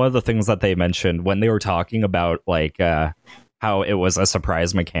this, but one of the things that they mentioned when they were talking about like how it was a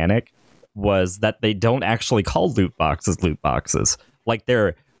surprise mechanic was that they don't actually call loot boxes. Like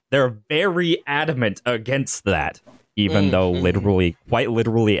they're very adamant against that, even though quite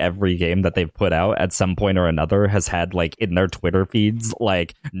literally every game that they've put out at some point or another has had like in their Twitter feeds,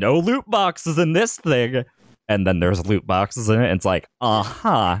 like no loot boxes in this thing. And then there's loot boxes in it. And it's like,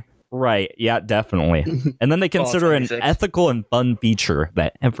 right. Yeah, definitely. And then they consider an ethical and fun feature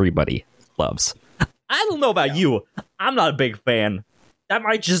that everybody loves. I don't know about you. I'm not a big fan. That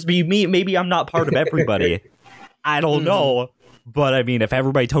might just be me. Maybe I'm not part of everybody. I don't know. But I mean, if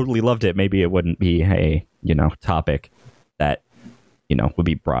everybody totally loved it, maybe it wouldn't be a, topic that, would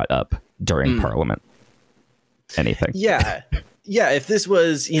be brought up during Parliament. Anything. Yeah. Yeah. If this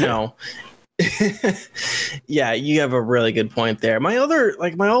was, yeah, you have a really good point there. My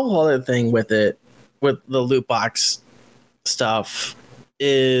whole other thing with the loot box stuff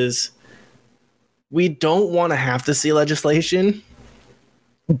is we don't want to have to see legislation,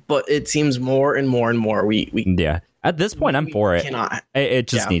 but it seems more and more and more yeah. At this point, I'm for it. It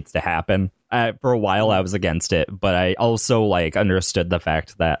just needs to happen. For a while, I was against it, but I also understood the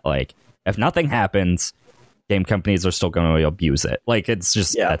fact that if nothing happens, game companies are still going to abuse it. It's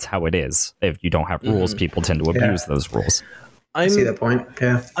just that's how it is. If you don't have rules, people tend to abuse those rules. I see that point.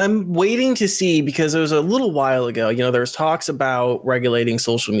 Yeah, I'm waiting to see, because it was a little while ago. There was talks about regulating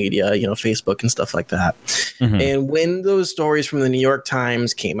social media, Facebook and stuff like that. And when those stories from the New York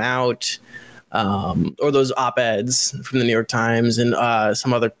Times came out, or those op-eds from the New York Times and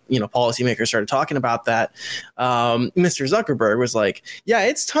some other, policymakers started talking about that, Mr. Zuckerberg was like, yeah,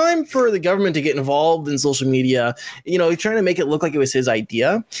 it's time for the government to get involved in social media. He's trying to make it look like it was his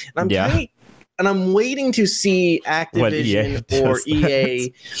idea. And I'm waiting to see Activision or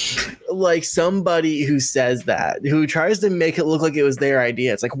EA, somebody who says that, who tries to make it look like it was their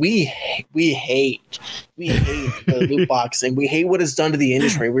idea. It's like, we hate the loot boxing. We hate what it's done to the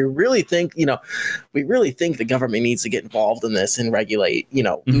industry. We really think the government needs to get involved in this and regulate,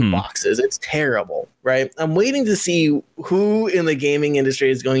 loot boxes. It's terrible, right? I'm waiting to see who in the gaming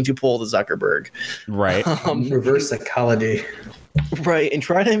industry is going to pull the Zuckerberg. Right. Reverse psychology. Right, and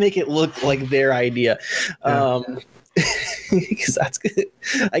try to make it look like their idea, because that's good.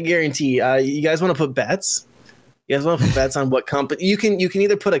 I guarantee. You guys want to put bets? You guys want to put bets on what company? You can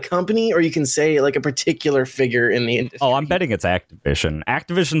either put a company or you can say a particular figure in the industry. Oh, I'm betting it's Activision.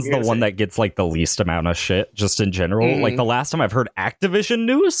 Activision's the one that gets the least amount of shit, just in general. The last time I've heard Activision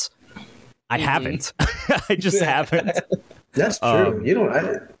news, I haven't. I just haven't. That's true. You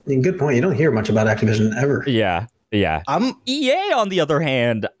don't. Good point. You don't hear much about Activision ever. Yeah. Yeah. EA, on the other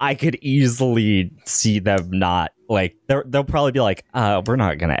hand, I could easily see them not they'll probably be like, we're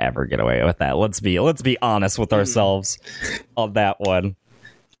not gonna ever get away with that. Let's be honest with ourselves on that one.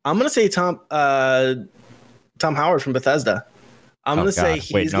 I'm gonna say Tom Howard from Bethesda. I'm gonna say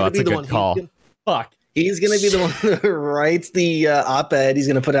he's gonna be the one. Call. Fuck. He's going to be the one who writes the op-ed. He's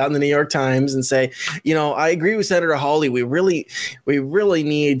going to put out in the New York Times and say, I agree with Senator Hawley. We really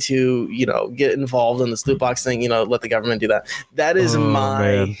need to, get involved in this loot box thing. Let the government do that. That is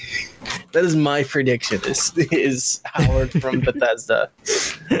that is my prediction. Is Howard from Bethesda.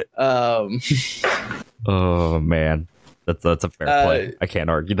 Oh man, that's a fair play. I can't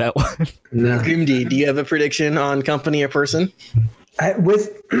argue that one. No. Grimdy, do you have a prediction on company or person?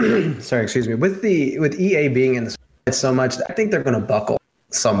 With EA being in this so much, I think they're going to buckle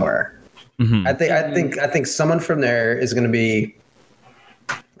somewhere. I think someone from there is going to be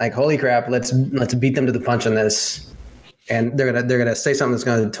Like, holy crap, let's beat them to the punch on this. And they're gonna say something that's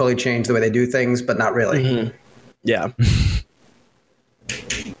gonna totally change the way they do things, but not really. Mm-hmm. Yeah.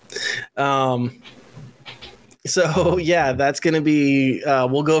 So yeah, that's gonna be.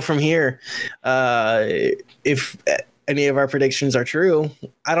 We'll go from here. If any of our predictions are true,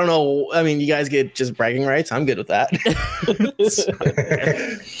 I don't know. I mean, you guys get just bragging rights. I'm good with that.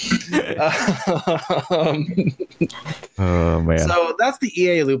 Oh man. So that's the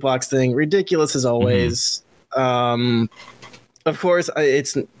EA loot box thing. Ridiculous as always. Of course,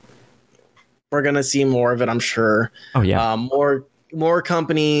 we're gonna see more of it, I'm sure. Oh yeah. More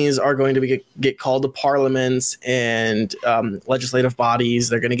companies are going to get called to parliaments and legislative bodies.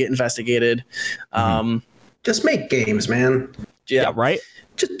 They're going to get investigated. Just make games, man. Yeah, right.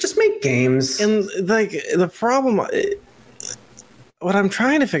 Just make games. And like the problem, what I'm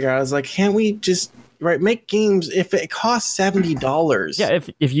trying to figure out is like, can't we just make games if it costs $70? Yeah,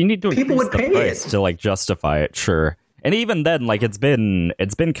 if you need to People increase would the pay price it. to like justify it, sure. And even then, like it's been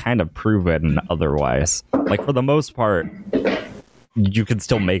kind of proven otherwise. Like for the most part, you can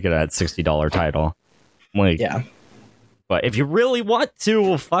still make it at $60 title. Like, Yeah. But if you really want to,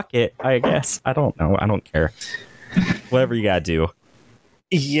 well, fuck it, I guess. I don't know. I don't care. Whatever you gotta do.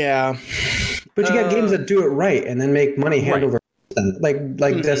 Yeah. But you got games that do it right and then make money hand Right. over fist. Like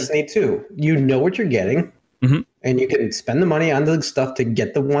Destiny 2. You know what you're getting, and you can spend the money on the stuff to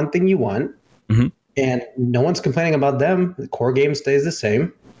get the one thing you want, and no one's complaining about them. The core game stays the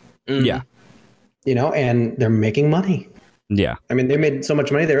same, Yeah. And they're making money. Yeah. I mean, they made so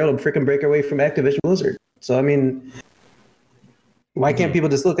much money, they were able to freaking break away from Activision Blizzard. So, I mean, why can't people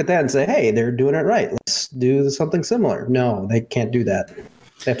just look at that and say, hey, they're doing it right. Let's do something similar. No, they can't do that.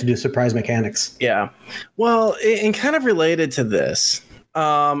 They have to do surprise mechanics. Yeah. Well, and kind of related to this,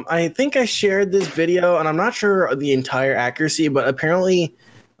 I think I shared this video, and I'm not sure of the entire accuracy, but apparently,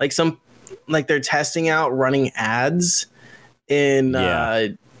 they're testing out running ads in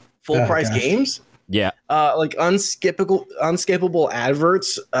full price games. Yeah. Like unskippable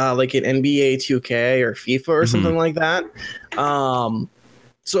adverts, like in NBA 2K or FIFA or something like that.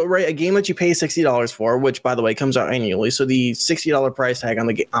 So a game that you pay $60 for, which by the way comes out annually. So the $60 price tag on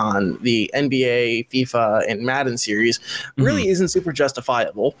the NBA, FIFA, and Madden series really isn't super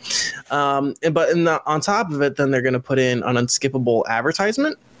justifiable. But on top of it, then they're going to put in an unskippable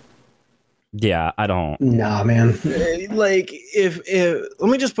advertisement. Yeah, I don't. Nah, man. Like if let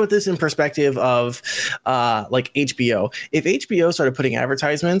me just put this in perspective of like HBO. If HBO started putting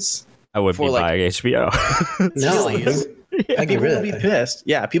advertisements, I would be buying HBO. No, I get people rid would of be it. pissed.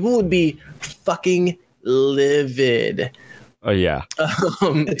 Yeah, people would be fucking livid. Oh yeah.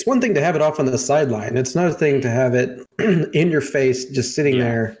 It's one thing to have it off on the sideline. It's another thing to have it in your face, just sitting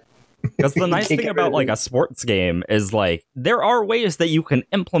there. Because the nice thing about like a sports game is like there are ways that you can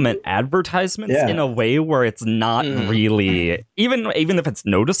implement advertisements in a way where it's not really even if it's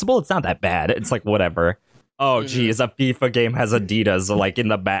noticeable, it's not that bad. It's like whatever. Oh geez, a FIFA game has Adidas like in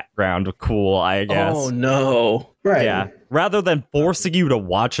the background. Cool, I guess. Oh no. Right. Yeah. Rather than forcing you to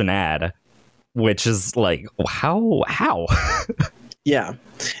watch an ad, which is like how? Yeah.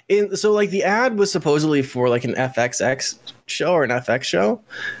 And so like the ad was supposedly for like an FXX show or an FX show.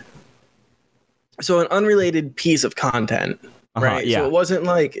 So an unrelated piece of content, right? Yeah. So it wasn't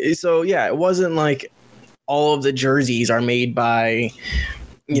like all of the jerseys are made by,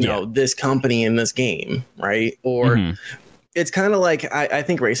 you know, this company in this game, right? Or it's kind of like I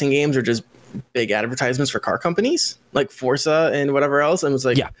think racing games are just big advertisements for car companies like Forza and whatever else. And it's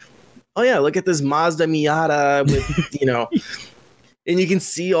like, oh yeah, look at this Mazda Miata with, and you can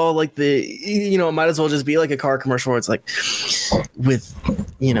see all like it might as well just be like a car commercial where it's like with,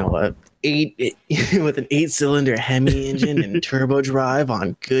 with an 8-cylinder Hemi engine and turbo drive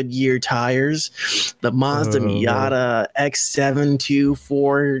on Goodyear tires. The Mazda Miata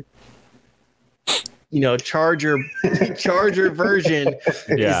X724 Charger version is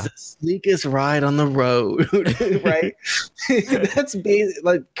the sleekest ride on the road, right? That's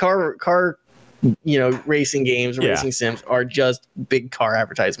like car racing games, racing sims are just big car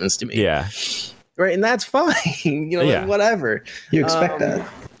advertisements to me. Yeah. Right, and that's fine. Whatever. You expect that.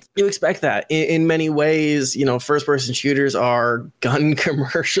 You expect that in many ways. First-person shooters are gun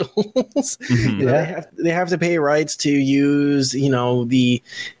commercials. They have to pay rights to use the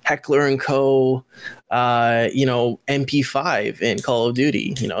Heckler and Co. MP5 in Call of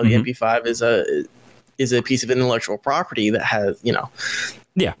Duty. The MP5 is a piece of intellectual property that has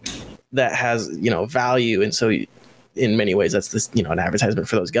value, and so in many ways that's this an advertisement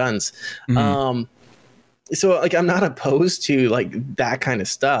for those guns. so like I'm not opposed to like that kind of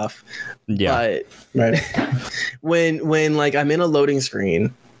stuff. Yeah. But Right. when like I'm in a loading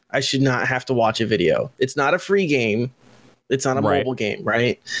screen, I should not have to watch a video. It's not a free game. It's not a Right. mobile game,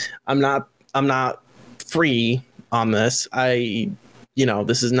 right? I'm not free on this.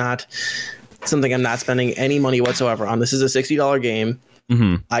 This is not something I'm not spending any money whatsoever on. This is a $60 game.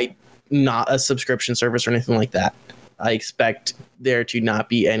 Mm-hmm. Not a subscription service or anything like that. I expect there to not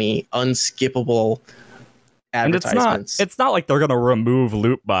be any unskippable And advertisements. it's not like they're going to remove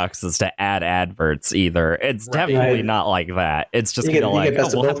loot boxes to add adverts either. It's definitely Right. not like that. It's just You get, going to you like, get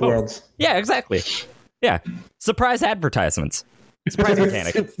best we'll of have both worlds. Yeah, exactly. Yeah. Surprise advertisements. Surprise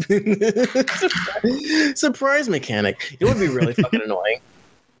mechanic. Surprise mechanic. It would be really fucking annoying.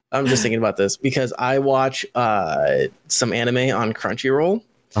 I'm just thinking about this because I watch some anime on Crunchyroll.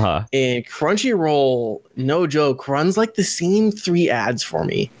 Uh-huh. And Crunchyroll, no joke, runs like the same 3 ads for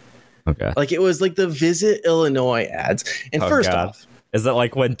me. Okay. Like it was like the Visit Illinois ads. And Oh, first God. off, Is it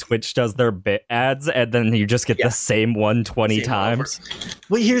like when Twitch does their bit ads and then you just get Yeah. the same one 20 Same times?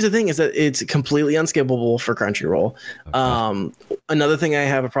 well, here's the thing is that it's completely unskippable for Crunchyroll. Another thing I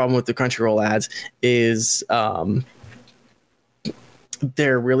have a problem with the Crunchyroll ads is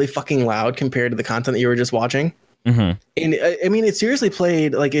they're really fucking loud compared to the content that you were just watching. Mm-hmm. And I mean, it seriously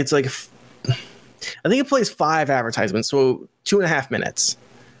played like it's like I think it plays 5 advertisements, so 2.5 minutes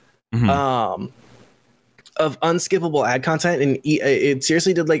Mm-hmm. of unskippable ad content, and it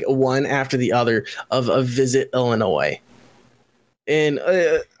seriously did like one after the other of a Visit Illinois. And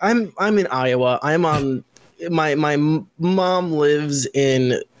I'm in Iowa. I'm on my mom lives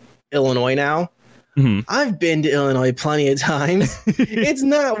in Illinois now. Mhm. I've been to Illinois plenty of times. It's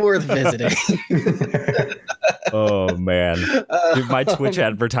not worth visiting. Oh, man. Dude, my Twitch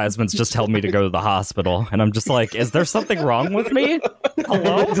advertisements just tell me to go to the hospital. And I'm just like, is there something wrong with me?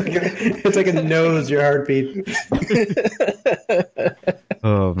 Hello? It's like it knows your heartbeat.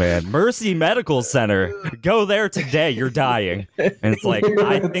 Oh, man. Mercy Medical Center. Go there today. You're dying. And it's like,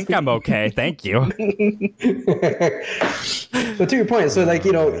 I think I'm okay. Thank you. But to your point, so like,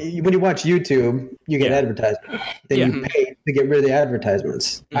 when you watch YouTube, you get Yeah. advertisements. Then Yeah. you pay to get rid of the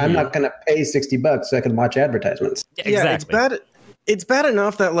advertisements. I'm not going to pay $60 so I can watch advertisements. Yeah, it's bad. It's bad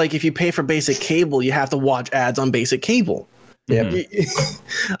enough that like if you pay for basic cable, you have to watch ads on basic cable. Yep.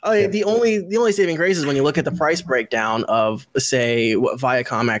 The only saving grace is when you look at the price breakdown of, say, what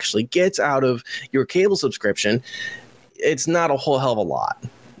Viacom actually gets out of your cable subscription. It's not a whole hell of a lot.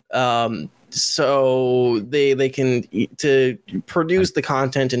 So they can to produce the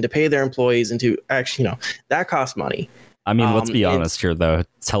content and to pay their employees and to actually, that costs money. I mean, let's be it's- honest here, though.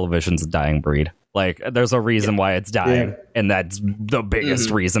 Television's a dying breed. Like, there's a reason why it's dying. Yeah. And that's the biggest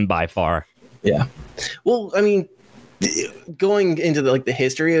reason by far. Yeah. Well, I mean, going into the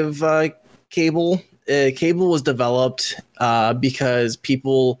history of cable, cable was developed because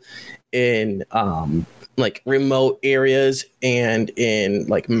people in like remote areas and in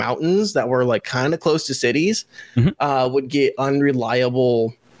like mountains that were like kind of close to cities would get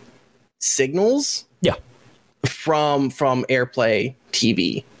unreliable signals. Yeah. From AirPlay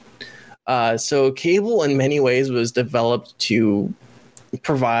TV. So cable in many ways was developed to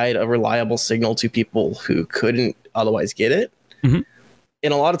provide a reliable signal to people who couldn't otherwise get it. Mhm.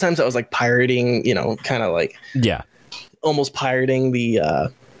 And a lot of times that was like pirating, kind of like Yeah. almost pirating the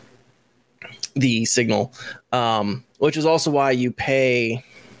signal, which is also why you pay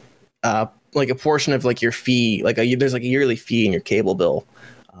like a portion of like your fee, there's like a yearly fee in your cable bill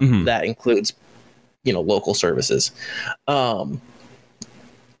that includes local services.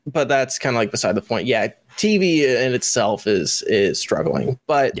 But that's kind of like beside the point. Yeah, TV in itself is struggling,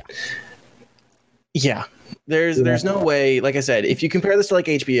 but yeah, there's no way. Like I said, if you compare this to like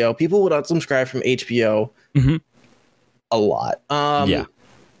HBO, people would unsubscribe from HBO a lot. Yeah.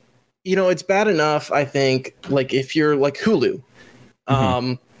 It's bad enough, I think, like if you're like Hulu,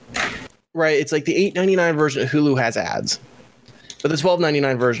 right? It's like the $8.99 version of Hulu has ads, but the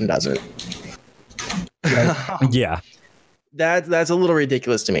 $12.99 version doesn't. Yeah. That's a little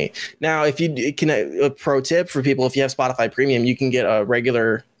ridiculous to me. Now, if you can, a pro tip for people, if you have Spotify Premium, you can get a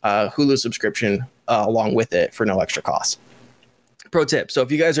regular Hulu subscription along with it for no extra cost. Pro tip. So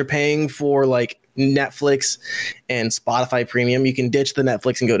if you guys are paying for like Netflix and Spotify Premium, you can ditch the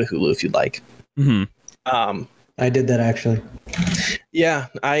Netflix and go to Hulu if you'd like. I did that actually. Yeah,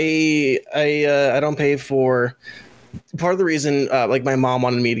 I don't pay for. Part of the reason, like my mom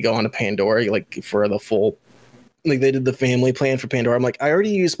wanted me to go on to Pandora, like for the full. Like they did the family plan for Pandora. I'm like, I already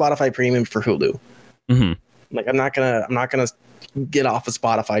use Spotify Premium for Hulu. Like I'm not gonna get off of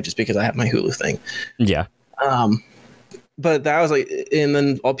Spotify just because I have my Hulu thing. Yeah. but that was like, and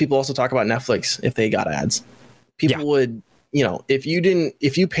then all people also talk about Netflix if they got ads. People would, if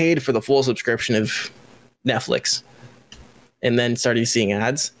you paid for the full subscription of Netflix and then started seeing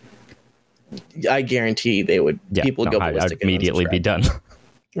ads, I guarantee people would go ballistic. I'd immediately be done.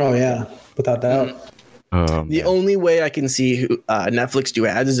 Oh yeah, without doubt. The only way I can see Netflix do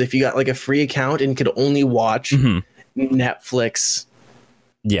ads is if you got like a free account and could only watch Netflix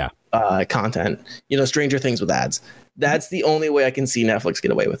content. Stranger Things with ads. That's the only way I can see Netflix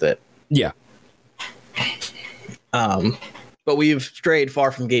get away with it. Yeah. But we've strayed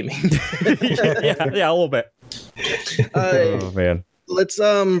far from gaming. yeah, a little bit. Oh man. Let's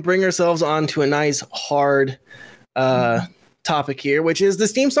bring ourselves on to a nice hard topic here, which is the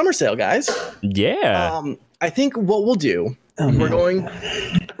Steam Summer Sale, guys. Yeah. I think what we'll do, we're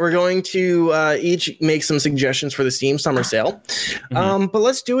going to each make some suggestions for the Steam Summer Sale. But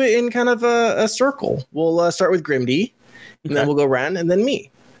let's do it in kind of a circle. We'll start with Grimdy, and then we'll go Ren, and then me.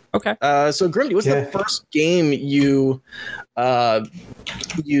 Okay. So Grimdy, what's the first game you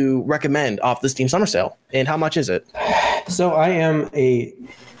recommend off the Steam Summer Sale, and how much is it? So I'm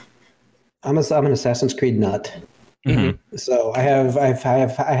an Assassin's Creed nut. So I have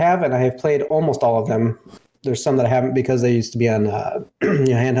and I have played almost all of them. There's some that I haven't because they used to be on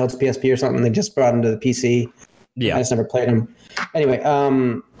handhelds, PSP or something. They just brought them to the PC. Yeah, I just never played them. Anyway,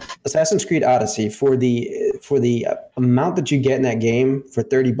 Assassin's Creed Odyssey for the amount that you get in that game for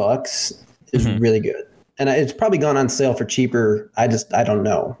 $30 is really good, and it's probably gone on sale for cheaper. I don't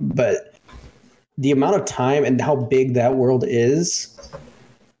know, but the amount of time and how big that world is,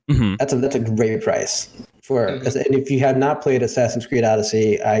 that's a great price for. And if you have not played Assassin's Creed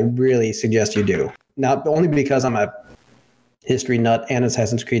Odyssey, I really suggest you do. Not only because I'm a history nut and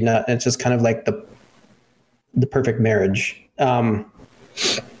Assassin's Creed nut, and it's just kind of like the perfect marriage.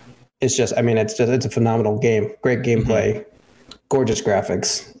 It's a phenomenal game. Great gameplay, gorgeous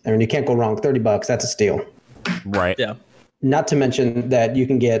graphics. I mean, you can't go wrong. $30, that's a steal. Right. Yeah. Not to mention that you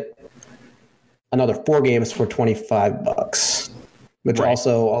can get another 4 games for $25, which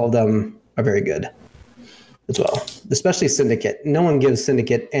also all of them are very good as well. Especially Syndicate. No one gives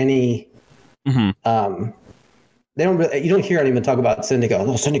Syndicate any. You don't hear anyone talk about Syndicate.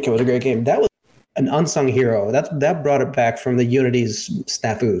 Oh, Syndicate was a great game. That was an unsung hero. That brought it back from the Unity's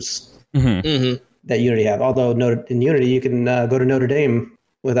snafus that Unity have. Although in Unity you can go to Notre Dame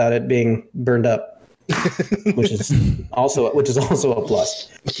without it being burned up, which is also a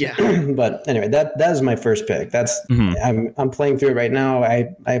plus. Yeah. But anyway, that is my first pick. That's I'm playing through it right now. I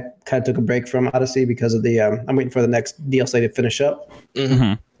kind of took a break from Odyssey because of the I'm waiting for the next DLC to finish up.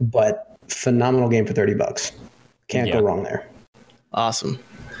 But phenomenal game for $30. Can't go wrong there. Awesome.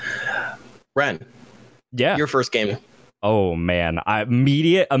 Ren. Yeah. Your first game. Oh man,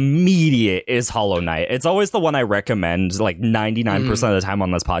 immediate is Hollow Knight. It's always the one I recommend like 99% of the time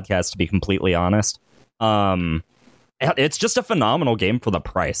on this podcast, to be completely honest. It's just a phenomenal game for the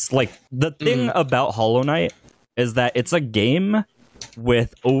price. Like the thing about Hollow Knight is that it's a game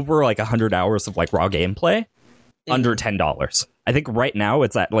with over like 100 hours of like raw gameplay under $10. I think right now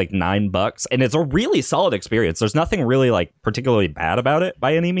it's at like $9, and it's a really solid experience. There's nothing really like particularly bad about it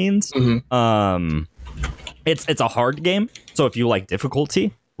by any means. It's a hard game, so if you like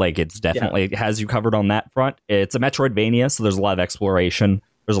difficulty, like it's definitely has you covered on that front. It's a Metroidvania, so there's a lot of exploration.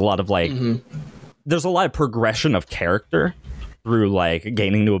 There's a lot of like there's a lot of progression of character through like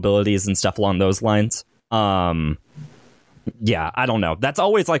gaining new abilities and stuff along those lines. Yeah, I don't know. That's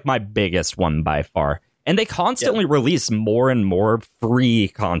always like my biggest one by far. And they constantly release more and more free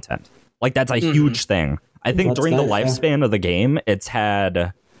content. Like, that's a huge thing. I think during the lifespan of the game, it's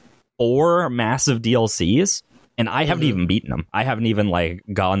had 4 massive DLCs, and I haven't even beaten them. I haven't even, like,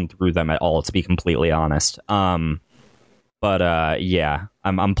 gone through them at all, to be completely honest. But yeah,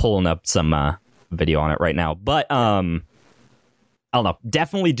 I'm pulling up some video on it right now. But, I don't know.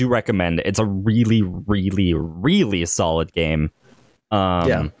 Definitely do recommend it. It's a really, really, really solid game.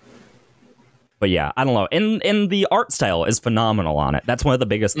 But yeah, I don't know. And the art style is phenomenal on it. That's one of the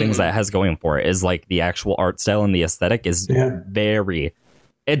biggest things that it has going for it, is like the actual art style and the aesthetic is very,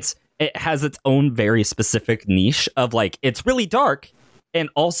 it has its own very specific niche of like, it's really dark and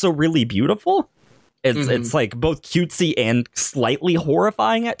also really beautiful. It's like both cutesy and slightly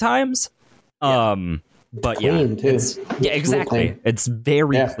horrifying at times. But clean, too. Exactly. It's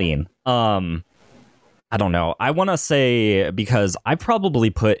very clean. I don't know. I want to say, because I probably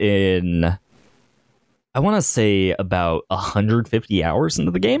put in, I want to say about 150 hours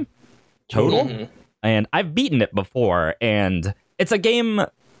into the game total. And I've beaten it before, and it's a game,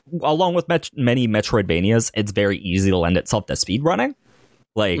 along with many Metroidvanias, it's very easy to lend itself to speedrunning.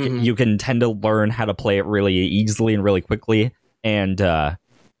 Like, you can tend to learn how to play it really easily and really quickly. And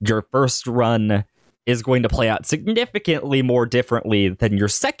your first run is going to play out significantly more differently than your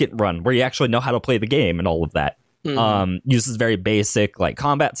second run, where you actually know how to play the game and all of that. Uses very basic, like,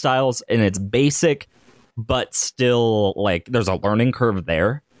 combat styles, and it's basic, but still, like, there's a learning curve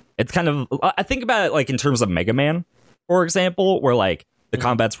there. It's kind of, I think about it, like, in terms of Mega Man, for example, where, like, the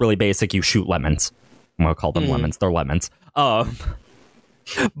combat's really basic, you shoot lemons. I'm gonna call them lemons, they're lemons.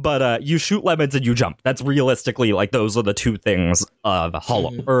 But you shoot lemons and you jump. That's realistically, like, those are the two things of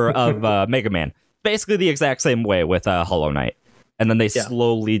Mega Man. Basically the exact same way with Hollow Knight. And then they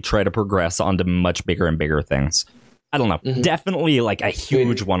slowly try to progress onto much bigger and bigger things. I don't know. Definitely, like, a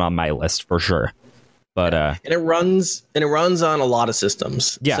huge one on my list for sure. But and it runs on a lot of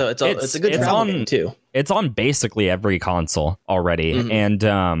systems. Yeah, so it's a good game too. It's on basically every console already,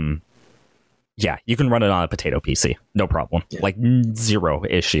 and yeah, you can run it on a potato PC, no problem. Like, zero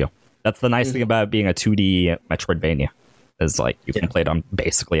issue. That's the nice thing about being a 2D Metroidvania, is like you can play it on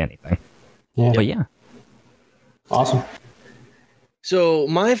basically anything. Yeah. But yeah, awesome. So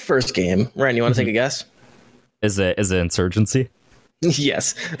my first game, Ryan, you want to take a guess? Is it Insurgency?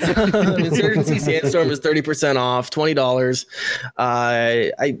 Yes. Insurgency Sandstorm is 30% off, $20.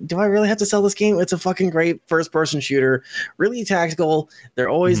 Do I really have to sell this game? It's a fucking great first-person shooter, really tactical. They're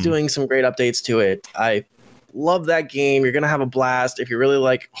always doing some great updates to it. I love that game. You're gonna have a blast if you really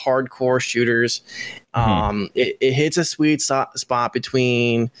like hardcore shooters. It hits a sweet spot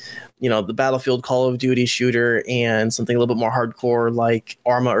between, you know, the Battlefield Call of Duty shooter and something a little bit more hardcore like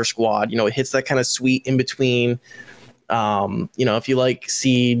Arma or Squad. You know, it hits that kind of sweet in between. You know, if you like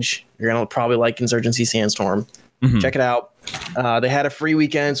Siege, you're gonna probably like Insurgency Sandstorm. Check it out. They had a free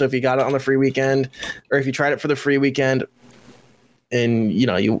weekend, so if you got it on the free weekend, or if you tried it for the free weekend, and you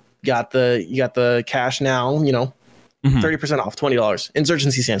know you got the cash now, you know, 30% off, $20.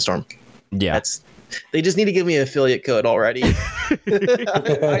 Insurgency Sandstorm. Yeah, they just need to give me an affiliate code already.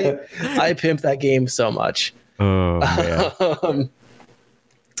 I pimp that game so much. Oh man.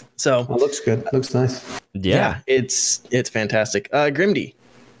 So it looks good. Looks nice. Yeah, it's fantastic. Grimdy.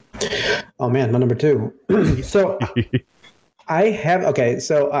 Oh man, my number 2. So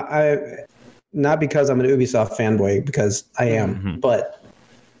I not because I'm an Ubisoft fanboy, because I am, but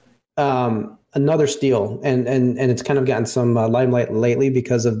another steal, and it's kind of gotten some limelight lately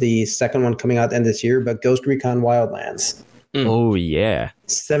because of the second one coming out the end of this year, but Ghost Recon Wildlands. Oh yeah,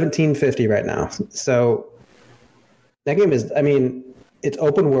 $17.50 right now. So that game is, I mean, it's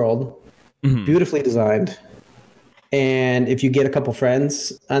open world, beautifully designed, and if you get a couple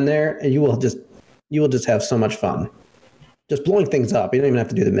friends on there, you will just have so much fun, just blowing things up. You don't even have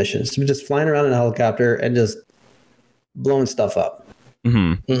to do the missions; you're just flying around in a helicopter and just blowing stuff up.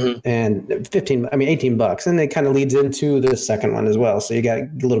 And $18, and it kind of leads into the second one as well. So you got a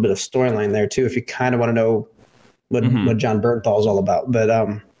little bit of storyline there too, if you kind of want to know what John Bernthal is all about. But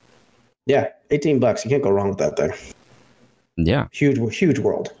yeah, $18, you can't go wrong with that thing. Yeah, huge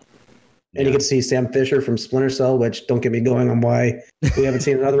world, and you get to see Sam Fisher from Splinter Cell, which don't get me going on why we haven't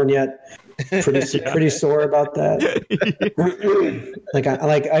seen another one yet. Pretty sore about that.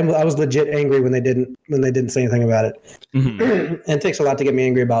 I was legit angry when they didn't say anything about it. And it takes a lot to get me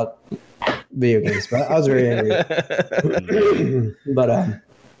angry about video games, but I was very angry.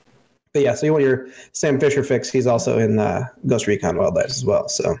 But yeah, so you want your Sam Fisher fix? He's also in Ghost Recon Wildlands as well.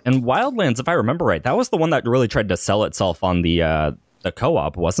 So, and Wildlands, if I remember right, that was the one that really tried to sell itself on the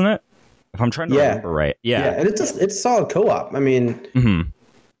co-op, wasn't it? If I'm trying to remember right, yeah, and it's solid co-op. I mean,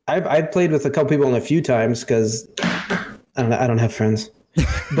 I've played with a couple people a few times because I don't have friends,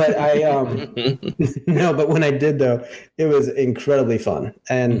 but no, but when I did though, it was incredibly fun,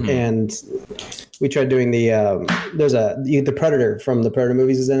 and we tried doing the Predator from the Predator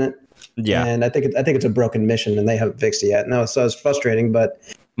movies is in it. Yeah, and I think it's a broken mission, and they haven't fixed it yet. No, so it's frustrating, but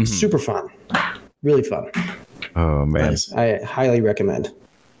super fun, really fun. Oh man, nice. I highly recommend.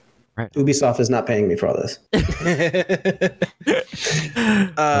 Right. Ubisoft is not paying me for all this.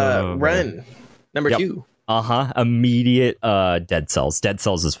 Ren, number 2. Immediate Dead Cells. Dead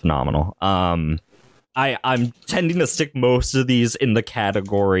Cells is phenomenal. I'm tending to stick most of these in the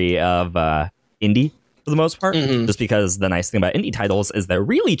category of indie for the most part, just because the nice thing about indie titles is they're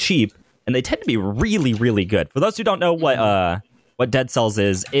really cheap and they tend to be really, really good. For those who don't know what Dead Cells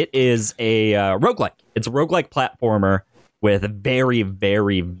is, it is a roguelike. It's a roguelike platformer with very,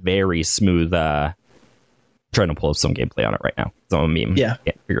 very, very smooth. Trying to pull up some gameplay on it right now. It's on a meme. Yeah,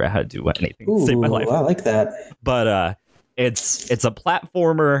 can't figure out how to do anything to save my life. I like that. But it's a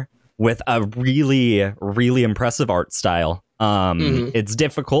platformer with a really, really impressive art style. It's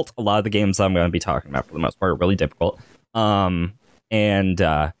difficult. A lot of the games I'm going to be talking about for the most part are really difficult. And And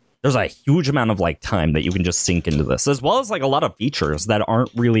there's a huge amount of like time that you can just sink into this, as well as like a lot of features that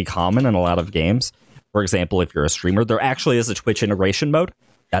aren't really common in a lot of games. For example, if you're a streamer, there actually is a Twitch integration mode.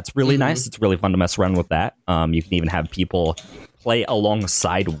 That's really nice. It's really fun to mess around with that. You can even have people play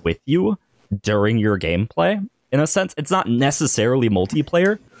alongside with you during your gameplay. In a sense, it's not necessarily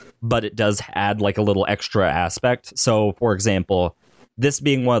multiplayer, but it does add like a little extra aspect. So, for example, this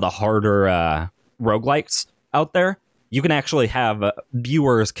being one of the harder roguelikes out there, you can actually have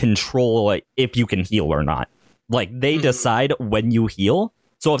viewers control like, if you can heal or not. Like, they decide when you heal.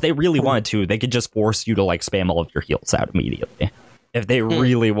 So if they really wanted to, they could just force you to like spam all of your heals out immediately. If they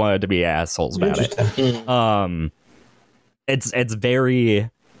really wanted to be assholes about it. It's very,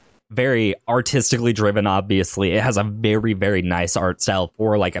 very artistically driven, obviously. It has a very, very nice art style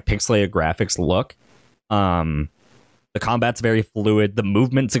for like a pixelated graphics look. The combat's very fluid. The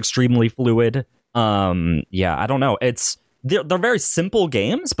movement's extremely fluid. Yeah, I don't know. They're very simple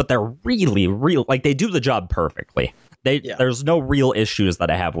games, but they're really, like they do the job perfectly. There's no real issues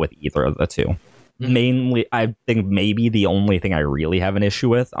that I have with either of the two. Mainly, I think maybe the only thing I really have an issue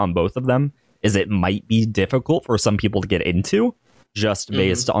with on both of them is it might be difficult for some people to get into just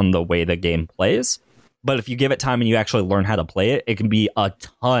based on the way the game plays. But if you give it time and you actually learn how to play it, it can be a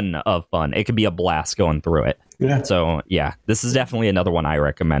ton of fun. It can be a blast going through it. Yeah. So, yeah, this is definitely another one I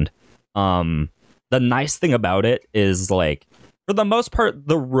recommend. The nice thing about it is, like, for the most part,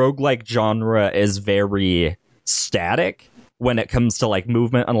 the roguelike genre is very static when it comes to like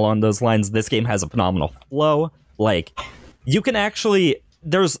movement and along those lines. This game has a phenomenal flow. Like, you can actually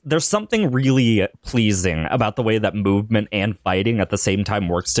there's something really pleasing about the way that movement and fighting at the same time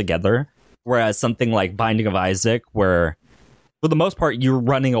works together. Whereas something like Binding of Isaac, where for the most part you're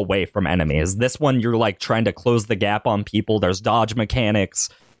running away from enemies, this one you're like trying to close the gap on people. There's dodge mechanics.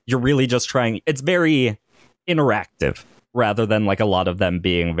 You're really just trying. It's very interactive rather than like a lot of them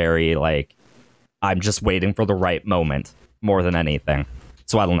being very like, I'm just waiting for the right moment more than anything.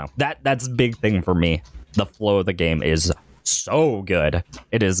 So I don't know. That's a big thing for me. The flow of the game is so good.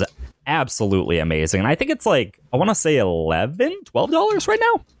 It is absolutely amazing. And I think it's like, I want to say $11-$12 right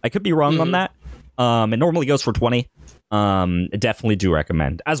now. I could be wrong on that. It normally goes for $20. Definitely do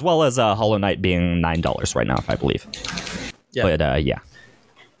recommend. As well as Hollow Knight being $9 right now, I believe. Yeah. But yeah.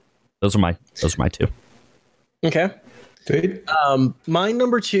 Those are my two. Okay. Good. My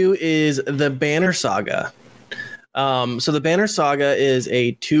number 2 is the Banner Saga. So the Banner Saga is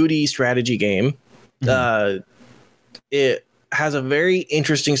a 2D strategy game. It has a very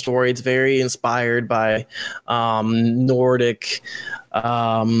interesting story. It's very inspired by Nordic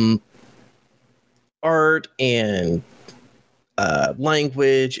art and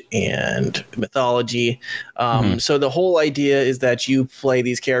language and mythology. So the whole idea is that you play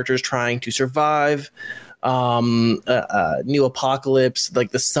these characters trying to survive new apocalypse.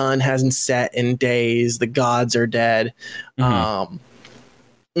 Like, the sun hasn't set in days, the gods are dead.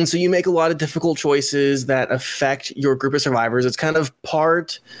 And so you make a lot of difficult choices that affect your group of survivors. It's kind of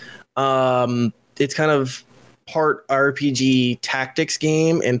part RPG tactics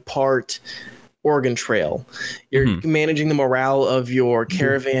game and part Oregon Trail. You're managing the morale of your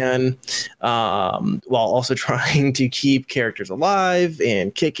caravan while also trying to keep characters alive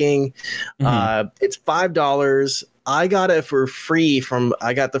and kicking. It's $5. I got it for free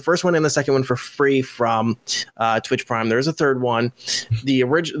I got the first one and the second one for free from Twitch Prime. There's a third one.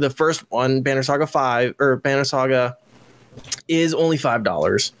 The first one, Banner Saga 5 or Banner Saga, is only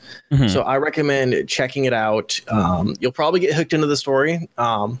 $5. So I recommend checking it out. You'll probably get hooked into the story.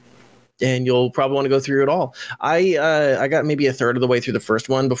 And you'll probably want to go through it all. I got maybe a third of the way through the first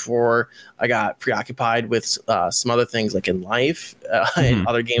one before I got preoccupied with some other things like in life and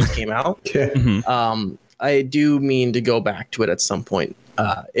other games came out. I do mean to go back to it at some point.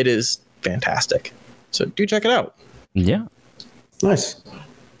 It is fantastic. So do check it out. Yeah. Nice.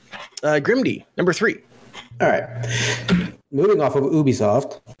 Grimdy, number 3. All right. Moving off of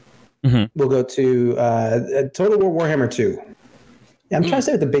Ubisoft, we'll go to Total War Warhammer 2. Yeah, I'm trying to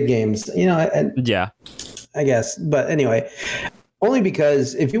stay with the big games, I guess. But anyway, only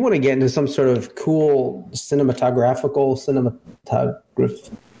because if you want to get into some sort of cool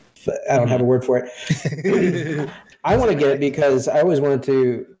cinematography, I don't have a word for it. I want to get it because I always wanted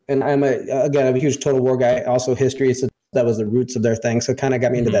to, and I'm a huge Total War guy, also history, so that was the roots of their thing. So it kind of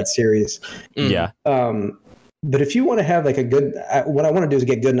got me into that series. Yeah. But if you want to have like a good, what I want to do is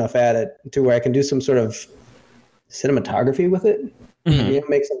get good enough at it to where I can do some sort of cinematography with it.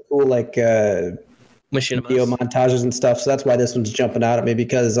 Make some cool like video montages and stuff. So that's why this one's jumping out at me,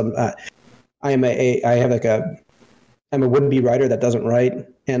 because I have like a I'm a would-be writer that doesn't write,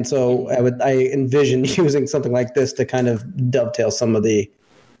 and so I envision using something like this to kind of dovetail some of the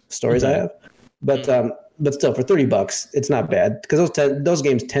stories I have. But still, for $30, it's not bad because those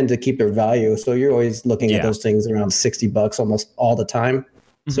games tend to keep their value. So you're always looking at those things around $60 almost all the time.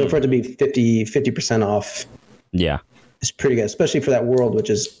 So for it to be 50% off, it's pretty good, especially for that world, which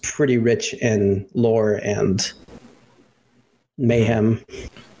is pretty rich in lore and mayhem.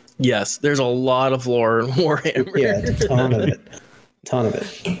 Yes, there's a lot of lore in Warhammer. Yeah, a ton of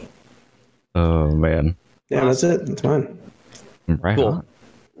it. Oh man. Yeah, that's it. That's mine. Right. Cool. On.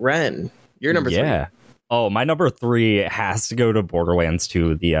 Ren, you're number 3. Yeah. Oh, my number 3 has to go to Borderlands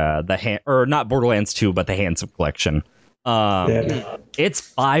 2, or not Borderlands 2, but the Handsome Collection. It's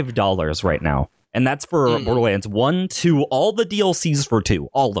 $5 right now, and that's for Borderlands 1, 2, all the DLCs for 2,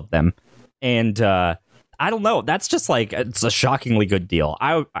 all of them. And I don't know, that's just like, it's a shockingly good deal.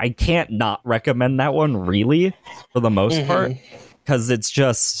 I can't not recommend that one, really, for the most part, because it's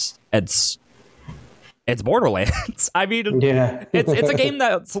Borderlands. I mean, it's a game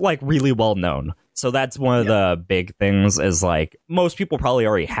that's like really well known. So that's one of the big things is like most people probably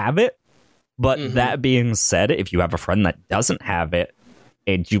already have it. But that being said, if you have a friend that doesn't have it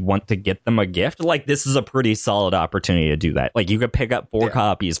and you want to get them a gift, like this is a pretty solid opportunity to do that. Like you could pick up 4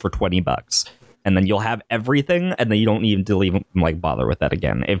 copies for $20 and then you'll have everything and then you don't need to even like bother with that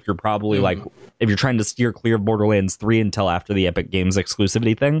again. If you're probably like, if you're trying to steer clear of Borderlands 3 until after the Epic Games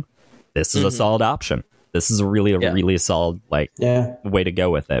exclusivity thing, this is a solid option. This is really solid way to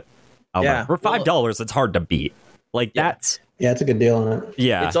go with it. For $5, it's hard to beat. Like that's it's a good deal on it.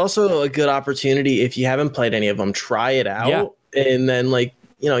 Yeah, it's also a good opportunity if you haven't played any of them. Try it out, and then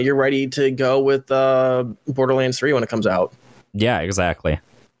you're ready to go with Borderlands 3 when it comes out. Yeah, exactly.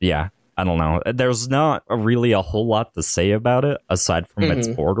 Yeah, I don't know. There's not really a whole lot to say about it aside from its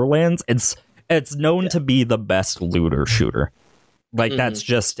Borderlands. It's known to be the best looter shooter. Like that's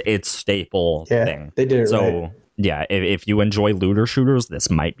just its staple thing. They did it right. Yeah, if you enjoy looter shooters, this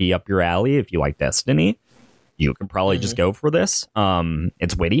might be up your alley. If you like Destiny, you can probably just go for this.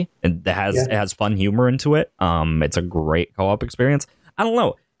 It's witty. It has fun humor into it. It's a great co-op experience. I don't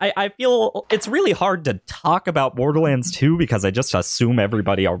know. I feel it's really hard to talk about Borderlands 2 because I just assume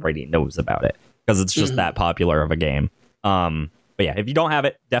everybody already knows about it because it's just that popular of a game. But yeah, if you don't have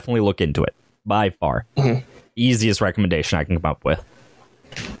it, definitely look into it. By far. Easiest recommendation I can come up with.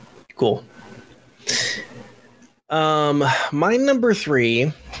 Cool. My number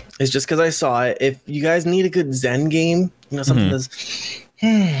 3 is just because I saw it. If you guys need a good Zen game, something that's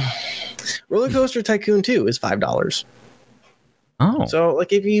Roller Coaster Tycoon 2 is $5. Oh, so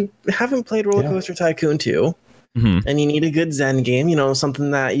like if you haven't played Roller Coaster Tycoon 2 and you need a good Zen game,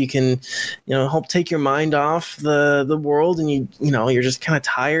 something that you can, help take your mind off the world, and you're just kind of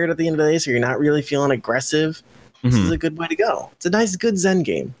tired at the end of the day, so you're not really feeling aggressive. This is a good way to go. It's a nice, good Zen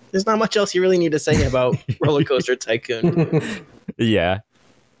game. There's not much else you really need to say about Roller Coaster Tycoon. Yeah.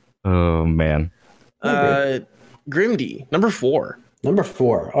 Oh, man. Grimdy, number 4. Number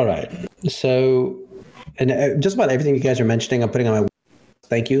 4. All right. So, and just about everything you guys are mentioning, I'm putting on my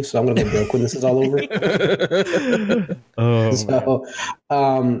thank you. So I'm going to go broke when this is all over. All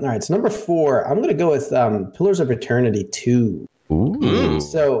right. So number 4, I'm going to go with Pillars of Eternity 2. Ooh.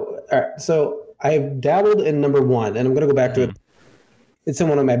 So I've dabbled in number 1, and I'm going to go back to it. It's in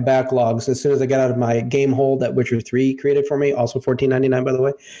one of my backlogs. As soon as I get out of my game hole that Witcher 3 created for me, also $14.99, by the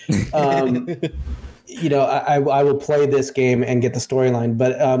way. I will play this game and get the storyline.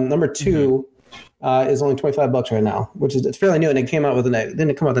 But number 2 is only $25 right now, which is it's fairly new, and it came out with didn't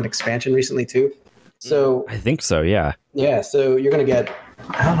it come out with an expansion recently too? So I think so. Yeah. Yeah. So you're going to get.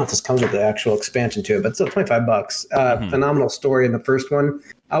 I don't know if this comes with the actual expansion to it, but still $25. Phenomenal story in the first one.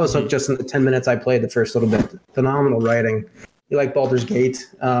 I was hooked just in the 10 minutes I played the first little bit. Phenomenal writing. You like Baldur's Gate,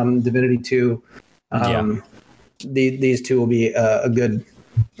 Divinity 2. These two will be a good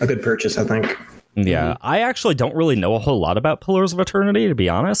purchase, I think. Yeah, I actually don't really know a whole lot about Pillars of Eternity, to be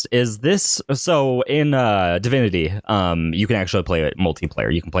honest. Is this so in Divinity? You can actually play it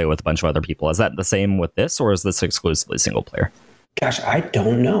multiplayer. You can play it with a bunch of other people. Is that the same with this, or is this exclusively single player? Gosh, I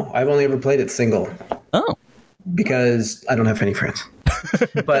don't know. I've only ever played it single. Oh, because I don't have any friends.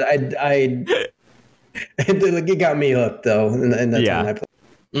 But it got me hooked though. In the time I played.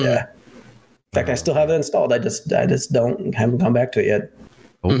 Yeah. In fact, I still have it installed. I just haven't gone back to it yet.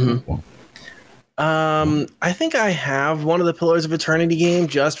 I think I have one of the Pillars of Eternity game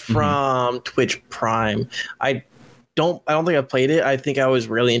just from Twitch Prime. I don't think I've played it. I think I was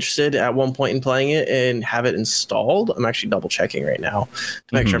really interested at one point in playing it and have it installed. I'm actually double checking right now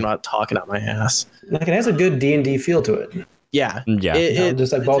to make sure I'm not talking out my ass. Like it has a good D&D feel to it. Yeah. Yeah.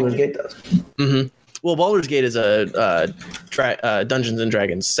 Just like Baldur's Gate does. Well, Baldur's Gate is a Dungeons and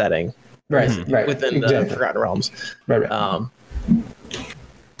Dragons setting, Right. within the Forgotten Realms. Right.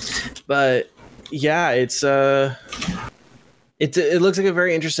 But yeah, it looks like a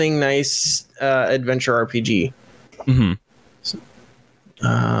very interesting, nice adventure RPG. Mm-hmm.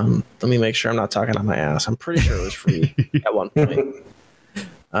 Let me make sure I'm not talking on my ass. I'm pretty sure it was free at one point.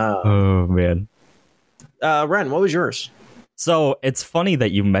 Oh man, Ren, what was yours? so it's funny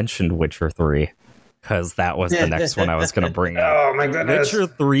that you mentioned Witcher 3 because that was the next one I was going to bring up. Oh my goodness. Witcher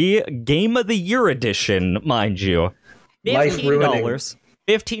 3 Game of the Year edition, mind you. Life-ruining.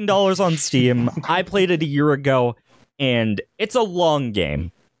 $15 on Steam. I played it a year ago, and it's a long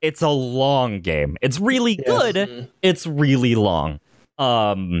game. It's really good. It's really long.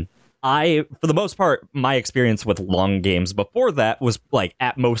 For the most part, my experience with long games before that was like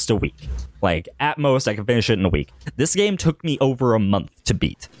at most a week. Like at most, I could finish it in a week. This game took me over a month to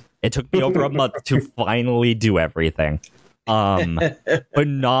beat. It took me over a month to finally do everything.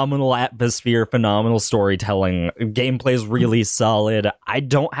 Phenomenal atmosphere, phenomenal storytelling. Gameplay is really solid. I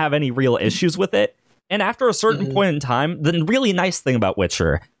don't have any real issues with it. And after a certain point in time, the really nice thing about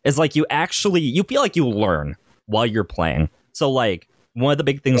Witcher is like you feel like you learn while you're playing. So like one of the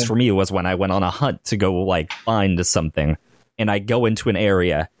big things for me was when I went on a hunt to go like find something, and I go into an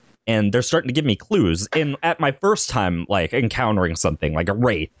area and they're starting to give me clues. And at my first time like encountering something like a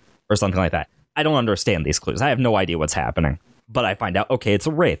wraith or something like that, I don't understand these clues. I have no idea what's happening. But I find out, okay, it's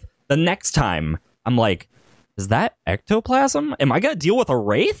a wraith. The next time, I'm like, is that ectoplasm? Am I going to deal with a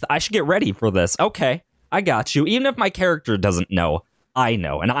wraith? I should get ready for this. Okay, I got you. Even if my character doesn't know, I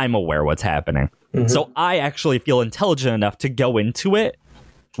know, and I'm aware what's happening. Mm-hmm. So I actually feel intelligent enough to go into it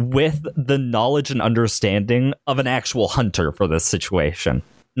with the knowledge and understanding of an actual hunter for this situation.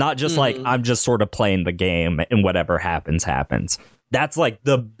 Not just like, I'm just sort of playing the game and whatever happens, happens. That's like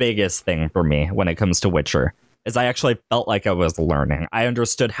the biggest thing for me when it comes to Witcher. Is I actually felt like I was learning. I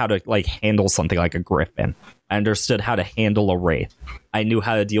understood how to like handle something like a griffin. I understood how to handle a wraith. I knew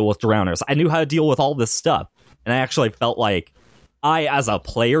how to deal with drowners. I knew how to deal with all this stuff. And I actually felt like I, as a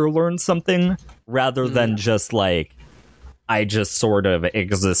player, learned something rather than just like I just sort of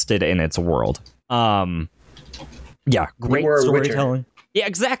existed in its world. Yeah, great storytelling. Yeah,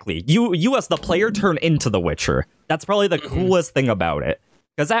 exactly. You as the player turn into the Witcher. That's probably the coolest thing about it.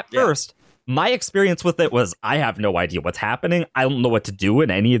 Because at first, my experience with it was I have no idea what's happening. I don't know what to do in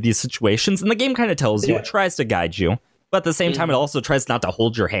any of these situations. And the game kind of tells you, it tries to guide you. But at the same time, it also tries not to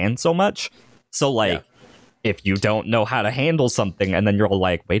hold your hand so much. So, like, if you don't know how to handle something and then you're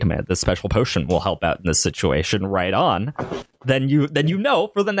like, wait a minute, this special potion will help out in this situation right on, then you know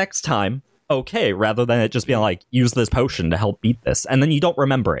for the next time, okay, rather than it just being like, use this potion to help beat this. And then you don't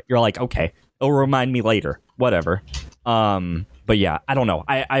remember it. You're like, okay, it'll remind me later. Whatever. But yeah, I don't know.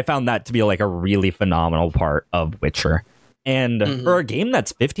 I found that to be like a really phenomenal part of Witcher. And for a game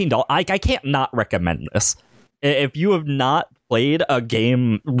that's $15, I can't not recommend this. If you have not played a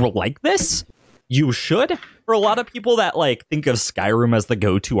game like this, you should. For a lot of people that like think of Skyrim as the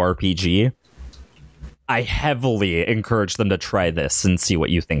go-to RPG, I heavily encourage them to try this and see what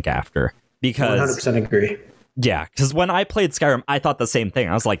you think after. Because 100% agree. Yeah, because when I played Skyrim, I thought the same thing.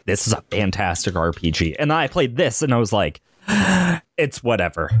 I was like, this is a fantastic RPG. And then I played this and I was like, it's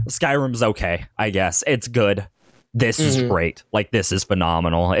whatever. Skyrim's okay, I guess. It's good. This is great. Like, this is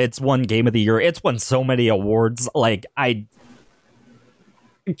phenomenal. It's won Game of the Year. It's won so many awards. Like, I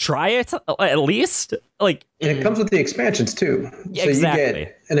try it at least. Like, and it comes with the expansions too. So exactly. You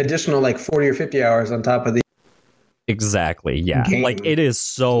get an additional like 40 or 50 hours on top of the yeah. game. Like, it is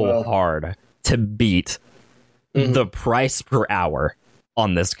so hard to beat the price per hour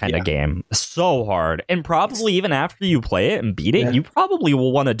on this kind of game. So hard. And probably even after you play it and beat it, you probably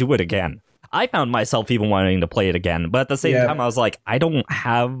will want to do it again. I found myself even wanting to play it again, but at the same time, I was like, I don't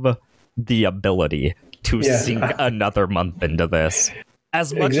have the ability to sink another month into this.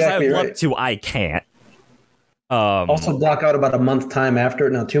 As much as I'd love to, I can't. Also block out about a month time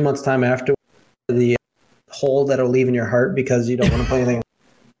after, 2 months time after the hole that'll leave in your heart because you don't want to play anything.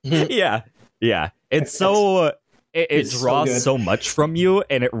 Yeah. It's so... It draws so much from you,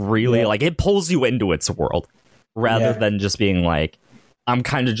 and it really, like, it pulls you into its world, rather than just being like, I'm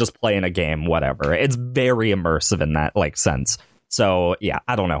kind of just playing a game, whatever. It's very immersive in that, like, sense. So, yeah,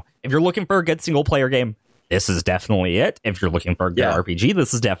 I don't know. If you're looking for a good single-player game, this is definitely it. If you're looking for a good RPG,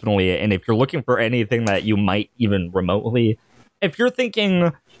 this is definitely it. And if you're looking for anything that you might even remotely... If you're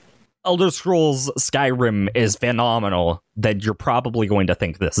thinking Elder Scrolls Skyrim is phenomenal, then you're probably going to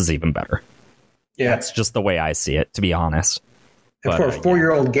think this is even better. Yeah, that's just the way I see it, to be honest. And for a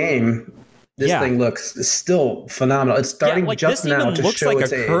 4-year-old game, This thing looks still phenomenal. It's starting just now to show its age. This even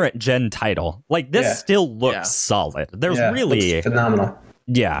looks like a current gen title. Like this still looks solid. There's really phenomenal.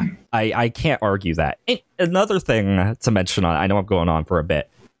 Yeah, I can't argue that. And another thing to mention I know I'm going on for a bit,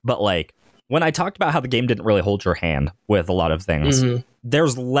 but like when I talked about how the game didn't really hold your hand with a lot of things,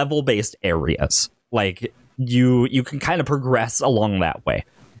 there's level-based areas. Like you can kind of progress along that way.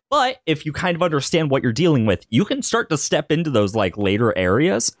 But if you kind of understand what you're dealing with, you can start to step into those like later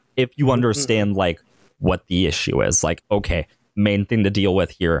areas if you understand like what the issue is. Like, okay, main thing to deal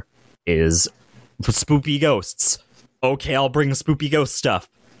with here is spoopy ghosts. Okay, I'll bring spoopy ghost stuff.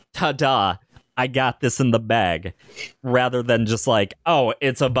 Ta-da. I got this in the bag. Rather than just like, oh,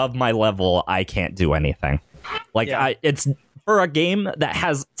 it's above my level, I can't do anything. Like, it's for a game that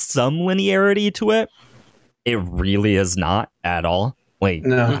has some linearity to it, it really is not at all. Like,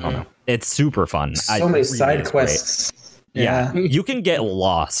 no. I don't know. It's super fun. So many side quests. Yeah, you can get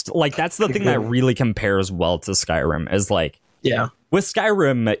lost. Like, that's the thing that really compares well to Skyrim is like, with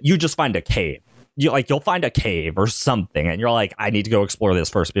Skyrim, you just find a cave. You'll find a cave or something, and you're like, I need to go explore this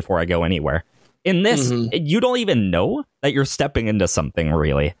first before I go anywhere. In this, you don't even know that you're stepping into something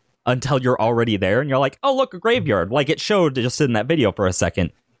really until you're already there, and you're like, oh, look, a graveyard. Like it showed just in that video for a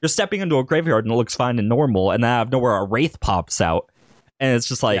second. You're stepping into a graveyard, and it looks fine and normal, and then out of nowhere, a wraith pops out. And it's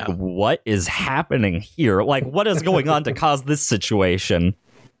just like, what is happening here? Like, what is going on to cause this situation?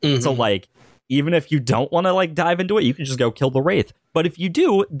 So, like, even if you don't want to, like, dive into it, you can just go kill the Wraith. But if you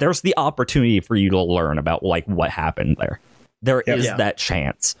do, there's the opportunity for you to learn about, like, what happened there. There is that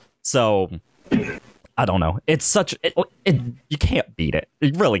chance. So, I don't know. It's such... you can't beat it.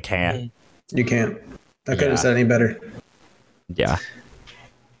 You really can't. You can't. I couldn't have said any better. Yeah.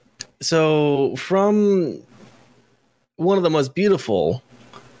 So, from... one of the most beautiful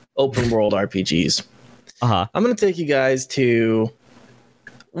open world RPGs. I'm going to take you guys to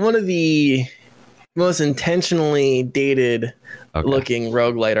one of the most intentionally dated looking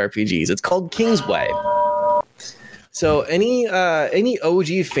roguelite RPGs. It's called Kingsway. So any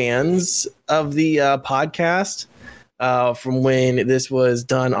OG fans of the podcast from when this was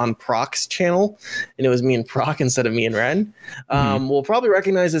done on Proc's channel, and it was me and Proc instead of me and Ren, will probably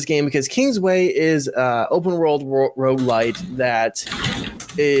recognize this game because Kingsway is open world roguelite that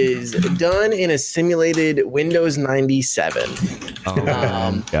is done in a simulated Windows 97.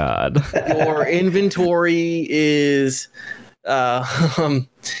 Oh God! Your inventory is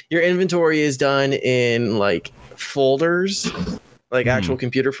done in like folders, like actual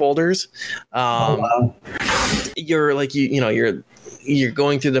computer folders. You're like you're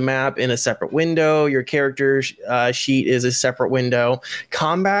going through the map in a separate window. Your character sheet is a separate window.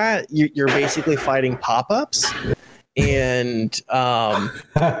 Combat, you're basically fighting pop-ups, and I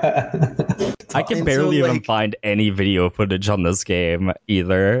can barely even find any video footage on this game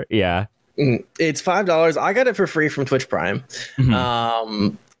either. Yeah, it's $5. I got it for free from Twitch Prime.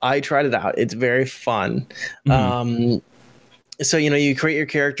 I tried it out. It's very fun. So you create your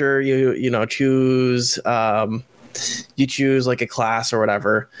character. You choose like a class or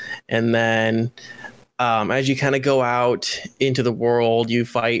whatever, and then as you kind of go out into the world, you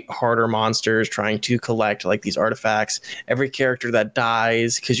fight harder monsters trying to collect like these artifacts. Every character that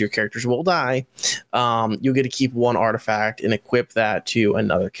dies, because your characters will die, you'll get to keep one artifact and equip that to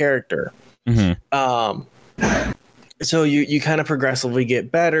another character. So you kind of progressively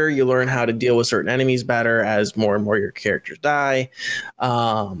get better. You learn how to deal with certain enemies better as more and more your characters die.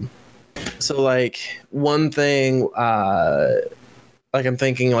 So like one thing, like I'm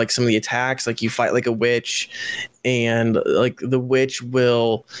thinking like some of the attacks, like you fight like a witch, and like the witch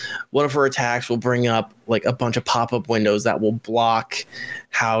one of her attacks will bring up like a bunch of pop-up windows that will block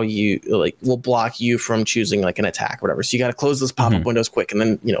you from choosing like an attack or whatever. So you got to close those pop-up windows quick, and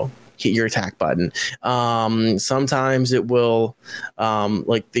then hit your attack button. Sometimes it will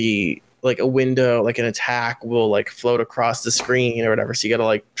like a window, like an attack will like float across the screen or whatever. So you got to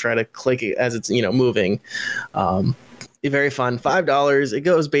like try to click it as it's moving. Very fun. $5. It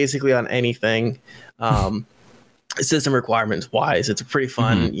goes basically on anything. System requirements wise, it's a pretty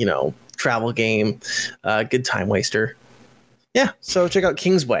fun travel game. Good time waster. Yeah, so check out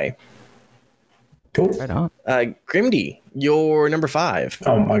Kingsway. Cool. Right on. Grimdy, your number 5.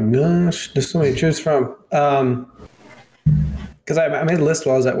 Oh my gosh, there's so many to choose from. Because I made a list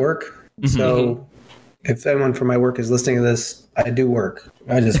while I was at work. So if anyone from my work is listening to this, I do work.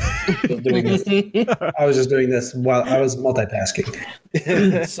 I was just doing this while I was multitasking.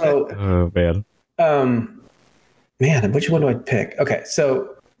 So, oh man. Man, which one do I pick? Okay,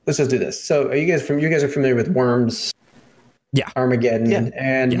 so let's just do this. So, you guys are familiar with Worms? Yeah. Armageddon. Yeah.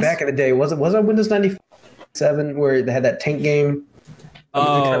 And back in the day, was it on Windows 97 where they had that tank game?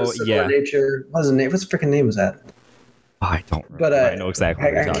 Kind of similar nature. What's the name? What's the freaking name was that? I don't remember. But I know exactly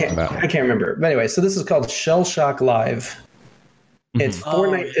what you're talking about. I can't remember. But anyway, so this is called Shell Shock Live. It's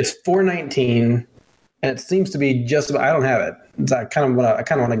 $4.19, and it seems to be just about. I don't have it. I kind of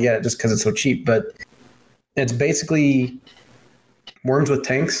want to get it just because it's so cheap. But it's basically Worms with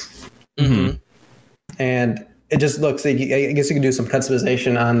tanks, and it just looks. I guess you can do some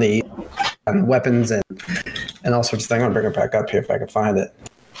customization on the weapons and all sorts of things. I'm gonna bring it back up here if I can find it.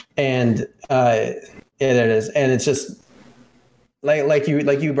 And it is, and it's just. Like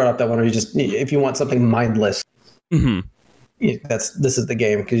you brought up that one where you just if you want something mindless, this is the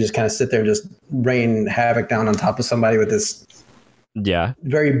game because you just kind of sit there and just rain havoc down on top of somebody with this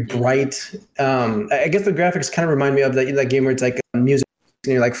very bright. I guess the graphics kind of remind me of that game where it's like music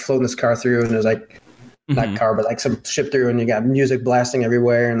and you're like floating this car through and there's like not car but like some ship through and you got music blasting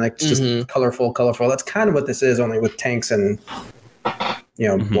everywhere and like it's just colorful. That's kind of what this is, only with tanks and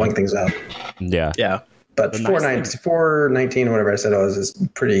blowing things up. Yeah. But $4.19 or whatever I said it was is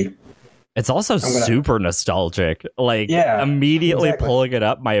pretty. It's also super nostalgic. Like immediately pulling it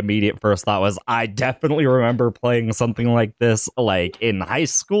up, my immediate first thought was I definitely remember playing something like this like in high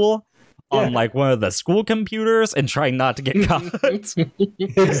school on like one of the school computers and trying not to get caught. That's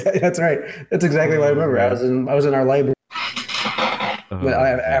right. That's exactly what I remember. I was in our library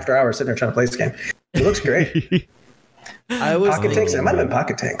after hours sitting there trying to play this game. It looks great. Pocket Tanks. It might have been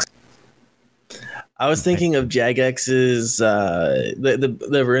Pocket Tanks. I was thinking of Jagex's the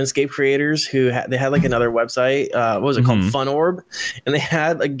RuneScape creators who they had like another website. What was it called? Fun Orb, and they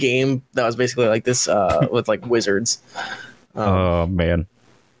had a game that was basically like this with like wizards. Oh man,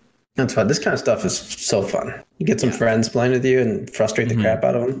 that's fun. This kind of stuff is so fun. You get some friends playing with you and frustrate the crap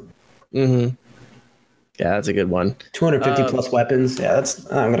out of them. Yeah, that's a good one. 250 plus weapons. Yeah,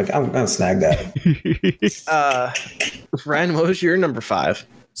 I'm gonna snag that. Ren, what was your number 5?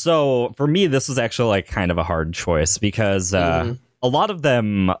 So for me, this was actually like kind of a hard choice because a lot of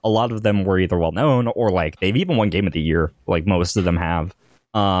them were either well known or like they've even won Game of the Year, like most of them have.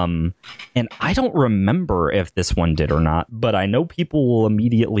 And I don't remember if this one did or not, but I know people will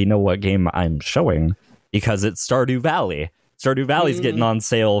immediately know what game I'm showing because it's Stardew Valley. Stardew Valley's getting on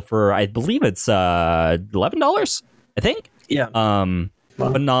sale for, I believe it's $11, I think. Yeah.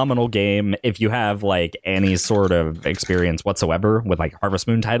 Phenomenal game. If you have like any sort of experience whatsoever with like Harvest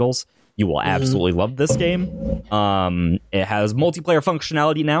Moon titles, you will absolutely love this game. It has multiplayer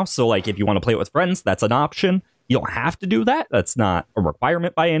functionality now, so like if you want to play it with friends, that's an option. You don't have to do that. That's not a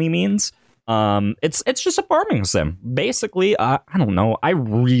requirement by any means. It's just a farming sim. Basically, I don't know.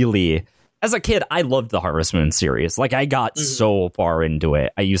 As a kid, I loved the Harvest Moon series. Like, I got so far into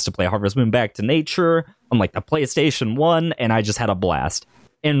it. I used to play Harvest Moon Back to Nature on, like, the PlayStation 1, and I just had a blast.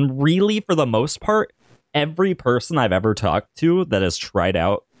 And really, for the most part, every person I've ever talked to that has tried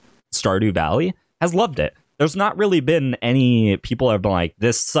out Stardew Valley has loved it. There's not really been any people that have been like,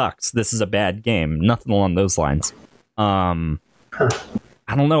 this sucks, this is a bad game. Nothing along those lines. I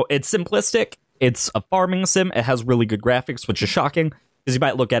don't know. It's simplistic. It's a farming sim. It has really good graphics, which is shocking. Because you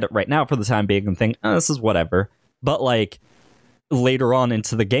might look at it right now for the time being and think, oh, this is whatever. But, like, later on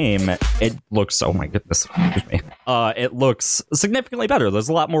into the game, it looks, oh my goodness, excuse me. It looks significantly better. There's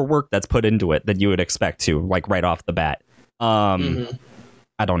a lot more work that's put into it than you would expect to, like, right off the bat.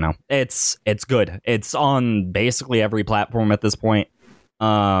 I don't know. It's good. It's on basically every platform at this point.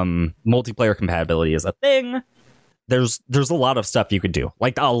 Multiplayer compatibility is a thing. There's a lot of stuff you could do,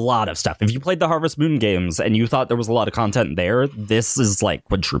 like a lot of stuff. If you played the Harvest Moon games and you thought there was a lot of content there, this is like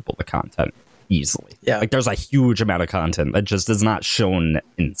quadruple the content easily. Yeah, like there's a huge amount of content that just is not shown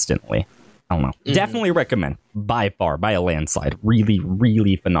instantly. I don't know. Definitely recommend by far, by a landslide. Really,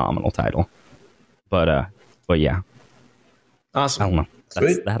 really phenomenal title. But yeah, awesome. I don't know.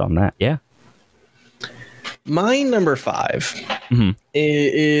 That's that on that. Yeah. My number 5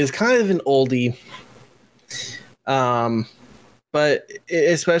 is kind of an oldie. But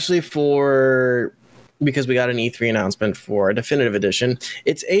especially because we got an E3 announcement for a definitive edition,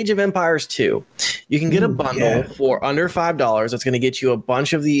 it's Age of Empires 2. You can get a bundle for under $5. That's going to get you a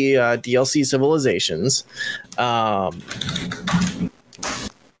bunch of the DLC civilizations.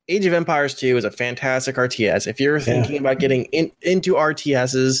 Age of Empires 2 is a fantastic RTS. If you're thinking about getting into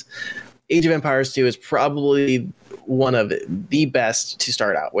RTSs, Age of Empires 2 is probably one of the best to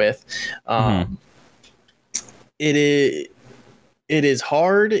start out with. It is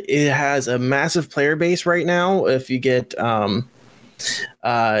hard. It has a massive player base right now. If you get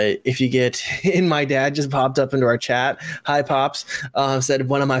if you get in, my dad just popped up into our chat. Hi, Pops. Said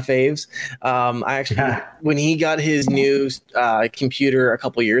one of my faves. I actually, when he got his new computer a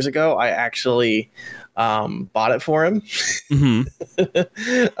couple years ago, I actually bought it for him because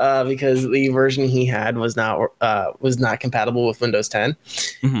the version he had was not compatible with Windows 10.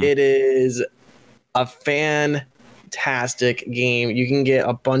 It is a fantastic game. You can get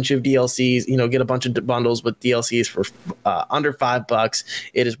a bunch of DLCs, get a bunch of bundles with DLCs for under $5.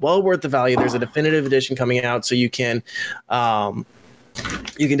 It is well worth the value. There's a definitive edition coming out, so you can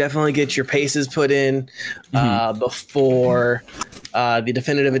definitely get your paces put in before the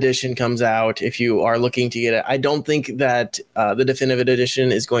definitive edition comes out. If you are looking to get it, I don't think that the definitive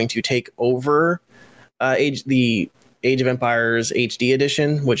edition is going to take over the Age of Empires HD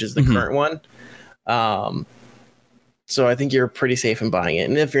edition, which is the current one. So I think you're pretty safe in buying it.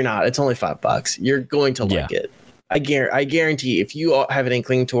 And if you're not, it's only $5. You're going to like it. I guarantee if you have an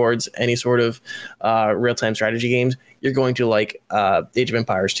inkling towards any sort of real-time strategy games, you're going to like Age of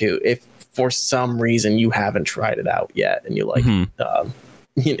Empires 2. If for some reason you haven't tried it out yet and you like and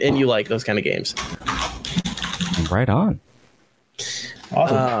you like those kind of games. Right on.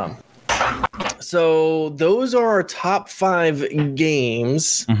 Awesome. So those are our top 5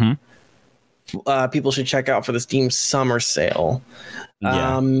 games people should check out for the Steam Summer Sale.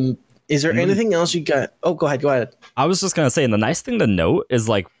 Is there anything else you got? Oh, go ahead. I was just going to say, and the nice thing to note is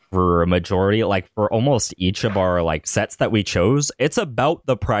like for a majority, like for almost each of our like sets that we chose, it's about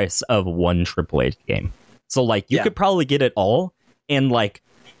the price of one AAA game. So like you could probably get it all and like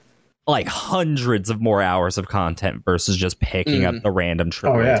hundreds of more hours of content versus just picking up the random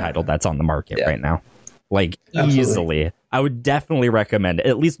AAA title that's on the market right now. Like easily. I would definitely recommend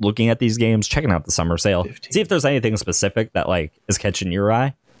at least looking at these games, checking out the summer sale, 15. See if there's anything specific that like is catching your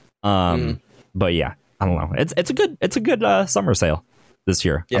eye. But yeah, I don't know. It's a good summer sale this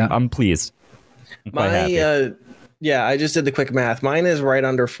year. Yeah. I'm pleased. I'm quite happy. I just did the quick math. Mine is right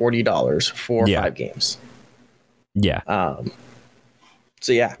under $40 for 5 games. Yeah.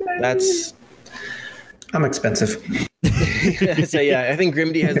 So yeah, that's. I'm expensive. So yeah, I think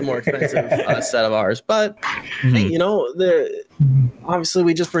Grimdy has the more expensive set of ours, but hey, obviously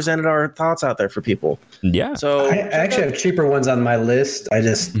we just presented our thoughts out there for people. Yeah. So I actually have cheaper ones on my list. I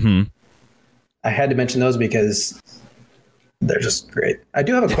just I had to mention those because they're just great. I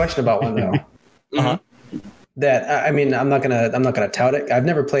do have a question about one though. That I mean, I'm not gonna tout it. I've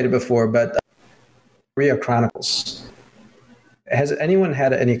never played it before, but Rio Chronicles. Has anyone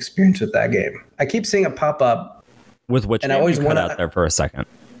had any experience with that game? I keep seeing it pop up. With which and I always cut out there for a second.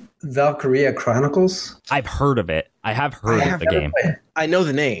 Valkyria Chronicles? I've heard of it. I have heard of the game. I know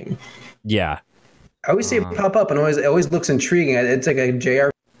the name. Yeah. I always see it pop up and it always looks intriguing. It's like a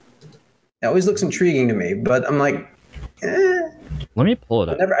JR. It always looks intriguing to me, but I'm like, let me pull it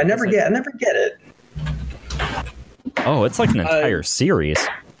up. I never get it. Oh, it's like an entire series.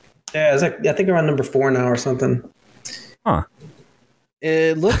 Yeah, it's like I think around number 4 now or something. Huh.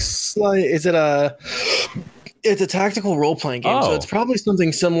 It looks like it's a tactical role-playing game, so it's probably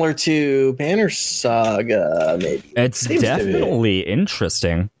something similar to Banner Saga, maybe. It's definitely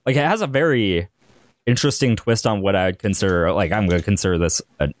interesting. Like, it has a very interesting twist on what I'd consider, like, I'm going to consider this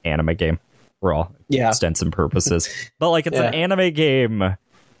an anime game for all intents and purposes. But, like, it's an anime game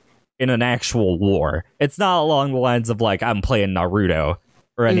in an actual war. It's not along the lines of, like, I'm playing Naruto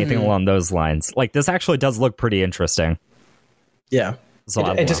or anything along those lines. Like, this actually does look pretty interesting. Yeah. So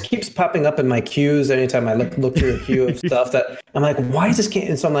it just keeps popping up in my queues anytime I look through a queue of stuff that I'm like, why is this game?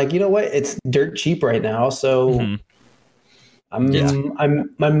 And so I'm like, you know what? It's dirt cheap right now. So I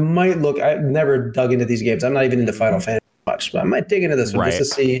might look. I've never dug into these games. I'm not even into Final Fantasy much, but I might dig into this one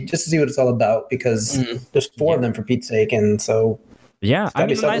just to see what it's all about because there's 4 of them for Pete's sake. And so I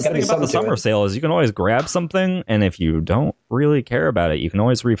mean, the nice thing about the summer sale is you can always grab something, and if you don't really care about it, you can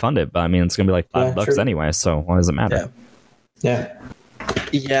always refund it. But I mean, it's gonna be like $5 anyway, so why does it matter?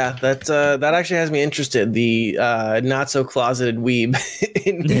 Yeah, that actually has me interested. The not so closeted weeb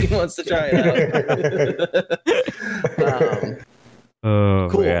he wants to try it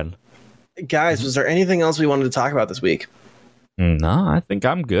out. Cool. Man. Guys, was there anything else we wanted to talk about this week? No, I think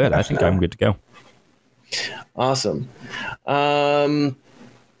I'm good. I think I'm good to go. Awesome.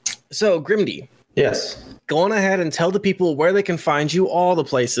 So Grimdy. Yes. Go on ahead and tell the people where they can find you, all the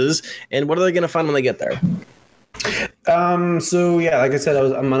places, and what are they going to find when they get there? So yeah, like I said,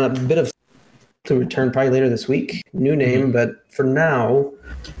 I'm on a bit of to return probably later this week. New name, but for now,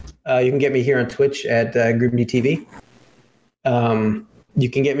 you can get me here on Twitch at Grimdy TV. You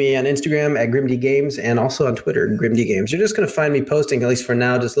can get me on Instagram at Grimdy Games and also on Twitter, Grimdy Games. You're just going to find me posting, at least for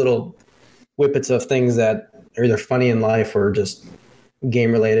now, just little whippets of things that are either funny in life or just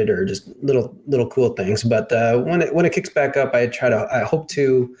game related or just little cool things. But when it kicks back up, I hope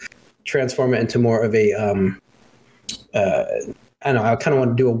to transform it into more of a I don't know, I kind of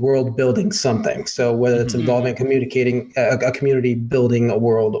want to do a world building something. So whether it's involving communicating a community building a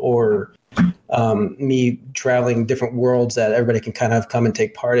world, or me traveling different worlds that everybody can kind of come and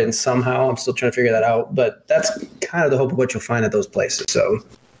take part in somehow. I'm still trying to figure that out, but that's kind of the hope of what you'll find at those places. So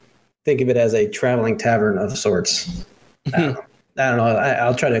think of it as a traveling tavern of sorts. I don't know.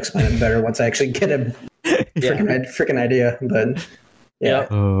 I'll try to explain it better once I actually get a freaking idea. But yeah.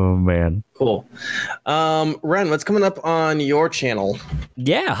 Oh man. Cool. Ren, what's coming up on your channel?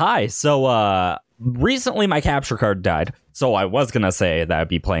 Yeah. Hi. So recently my capture card died. So I was going to say that I'd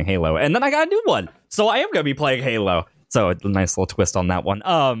be playing Halo, and then I got a new one. So I am going to be playing Halo. So a nice little twist on that one.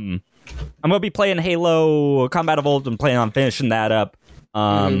 I'm going to be playing Halo Combat Evolved and planning on finishing that up.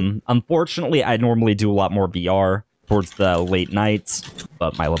 Unfortunately, I normally do a lot more VR towards the late nights,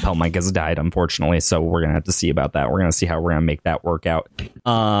 but my lapel mic has died, unfortunately, so we're gonna have to see about that. We're gonna see how we're gonna make that work out.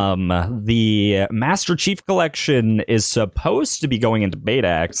 The Master Chief Collection is supposed to be going into beta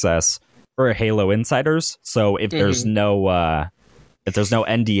access for Halo Insiders, so if there's no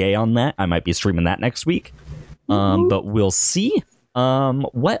NDA on that, I might be streaming that next week. But we'll see.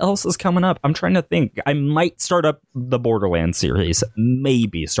 What else is coming up? I'm trying to think. I might start up the Borderlands series,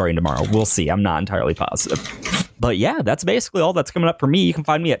 maybe starting tomorrow. We'll see. I'm not entirely positive. But yeah, that's basically all that's coming up for me. You can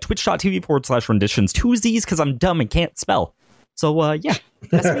find me at twitch.tv/renditions, 2 Z's, because I'm dumb and can't spell. So yeah,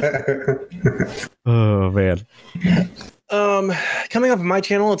 that's me. Oh man. Coming up on my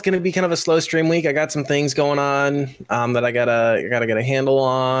channel, it's going to be kind of a slow stream week. I got some things going on that I gotta get a handle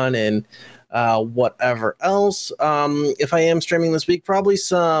on, and whatever else. If I am streaming this week, probably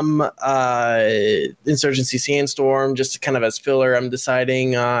some Insurgency Sandstorm, just kind of as filler. I'm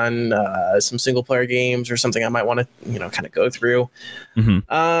deciding on some single player games or something I might want to, kind of go through.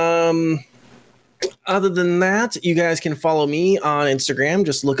 Other than that, you guys can follow me on Instagram.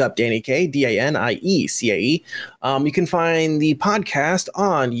 Just look up Danny K, DANIECAE. You can find the podcast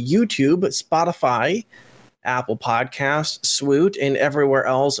on YouTube, Spotify, Apple Podcasts, Swoot, and everywhere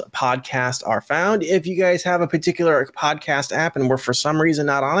else podcasts are found. If you guys have a particular podcast app and we're for some reason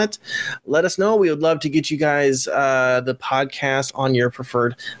not on it, let us know. We would love to get you guys the podcast on your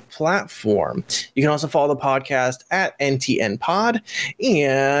preferred platform. You can also follow the podcast at NTN Pod,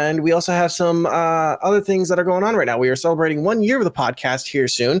 and we also have some other things that are going on right now. We are celebrating 1 year of the podcast here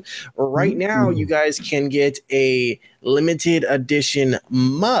soon. Right now, you guys can get a limited edition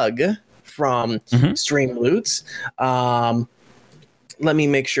mug from Stream Loots. Let me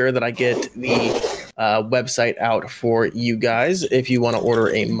make sure that I get the website out for you guys if you want to order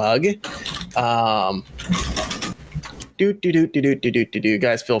a mug.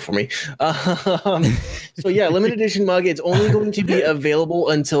 Guys, fill for me. So yeah, limited edition mug. It's only going to be available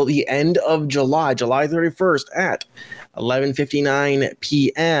until the end of July 31st at 11:59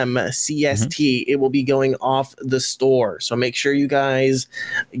 p.m. CST. It will be going off the store, so make sure you guys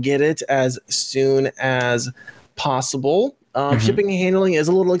get it as soon as possible. Shipping and handling is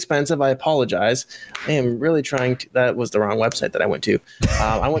a little expensive. I apologize. I am really trying to. That was the wrong website that I went to.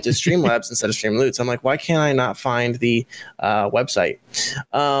 I went to Streamlabs instead of Streamloots. I'm like, why can't I not find the website?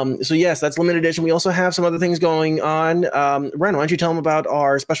 So yes, that's limited edition. We also have some other things going on. Ren, why don't you tell them about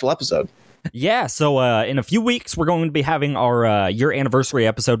our special episode? Yeah, so in a few weeks, we're going to be having our year anniversary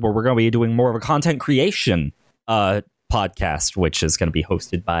episode where we're going to be doing more of a content creation podcast, which is going to be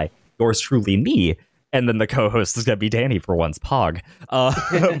hosted by yours truly, me. And then the co-host is going to be Danny for once, Pog.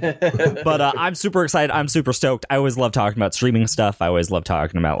 But I'm super excited. I'm super stoked. I always love talking about streaming stuff. I always love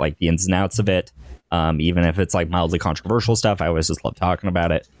talking about like the ins and outs of it. Even if it's like mildly controversial stuff, I always just love talking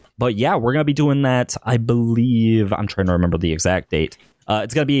about it. But yeah, we're going to be doing that. I believe, I'm trying to remember the exact date.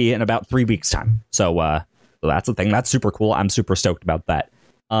 It's going to be in about 3 weeks' time. So that's the thing. That's super cool. I'm super stoked about that.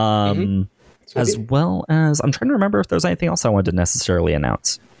 As well as, I'm trying to remember if there's anything else I wanted to necessarily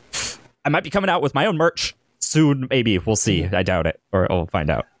announce. I might be coming out with my own merch soon. Maybe. We'll see. I doubt it. Or we'll find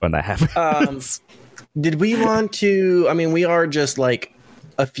out when that happens. Did we want to... I mean, we are just like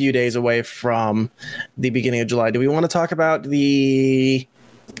a few days away from the beginning of July. Do we want to talk about the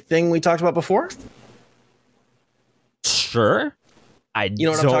thing we talked about before? Sure. You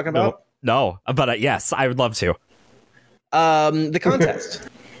know what I'm talking about? No, but yes, I would love to. The contest.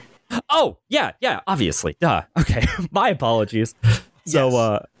 Oh, yeah, obviously. Duh. Okay, my apologies.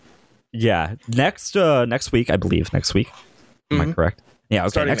 So, yeah, next week, I believe. Next week. Am I correct? Yeah, okay.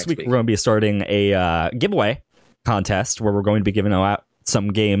 Starting next week, we're going to be starting a giveaway contest where we're going to be giving out some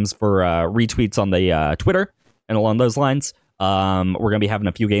games for retweets on the Twitter and along those lines. We're going to be having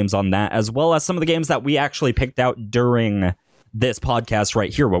a few games on that, as well as some of the games that we actually picked out during this podcast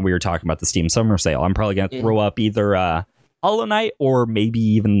right here when we were talking about the Steam Summer Sale. I'm probably going to throw up either Hollow Knight or maybe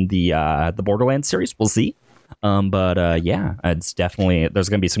even the Borderlands series. We'll see. But yeah, it's definitely, there's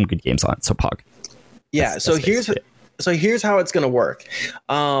going to be some good games on it. So Pog. Yeah. So here's how it's going to work.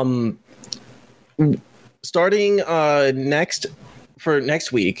 Starting next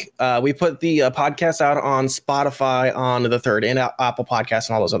week, we put the podcast out on Spotify on the 3rd and Apple Podcasts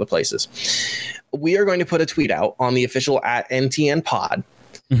and all those other places. We are going to put a tweet out on the official @NTN Pod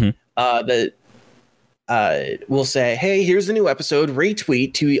that will say, hey, here's the new episode,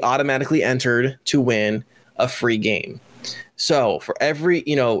 retweet to be automatically entered to win a free game. So for every,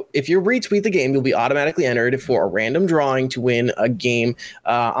 if you retweet the game, you'll be automatically entered for a random drawing to win a game.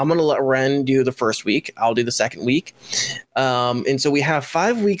 I'm going to let Ren do the first week. I'll do the second week. And so we have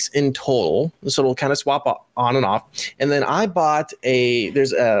 5 weeks in total. So it'll kind of swap on and off. And then I bought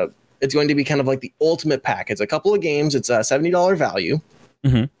it's going to be kind of like the ultimate pack. It's a couple of games. It's a $70 value.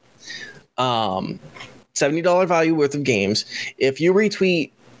 $70 value worth of games. If you retweet,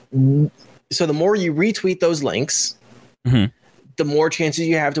 so the more you retweet those links, the more chances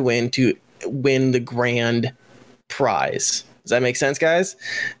you have to win the grand prize. Does that make sense, guys?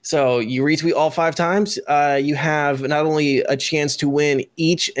 So you retweet all 5 times, you have not only a chance to win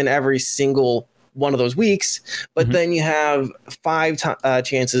each and every single one of those weeks, but then you have 5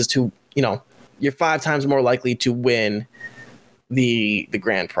 chances to, you're 5 times more likely to win the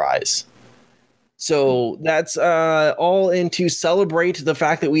grand prize. So that's all in to celebrate the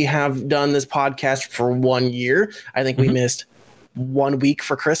fact that we have done this podcast for 1 year. I think we missed 1 week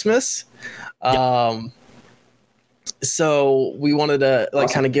for Christmas. So we wanted to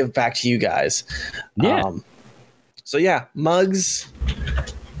kind of give back to you guys. So yeah, mugs,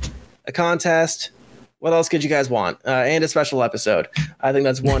 a contest. What else could you guys want? And a special episode. I think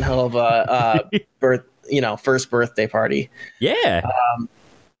that's one hell of a first birthday party. Yeah.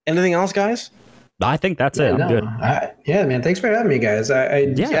 Anything else, guys? I think that's it. I'm good. Yeah, man. Thanks for having me, guys.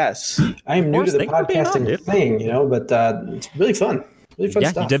 Yes. I'm new to the podcasting thing, but it's really fun. Really fun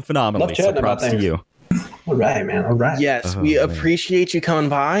stuff. Yeah, you did phenomenally. Love chatting about things. To you. All right, man. All right. Yes, we appreciate you coming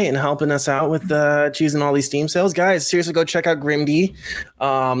by and helping us out with choosing all these Steam sales. Guys, seriously, go check out Grimdy.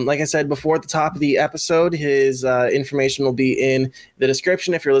 Like I said before at the top of the episode, his information will be in the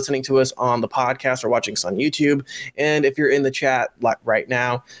description if you're listening to us on the podcast or watching us on YouTube. And if you're in the chat right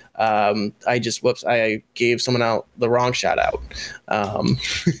now, I gave someone out the wrong shout out.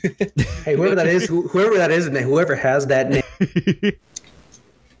 Hey, whoever that is, and whoever has that name.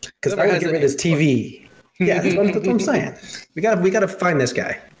 Because I want to get rid of this TV. Yeah, that's what I'm saying. We gotta find this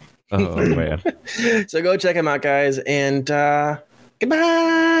guy. Oh man! So go check him out, guys, and goodbye.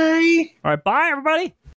 All right, bye, everybody.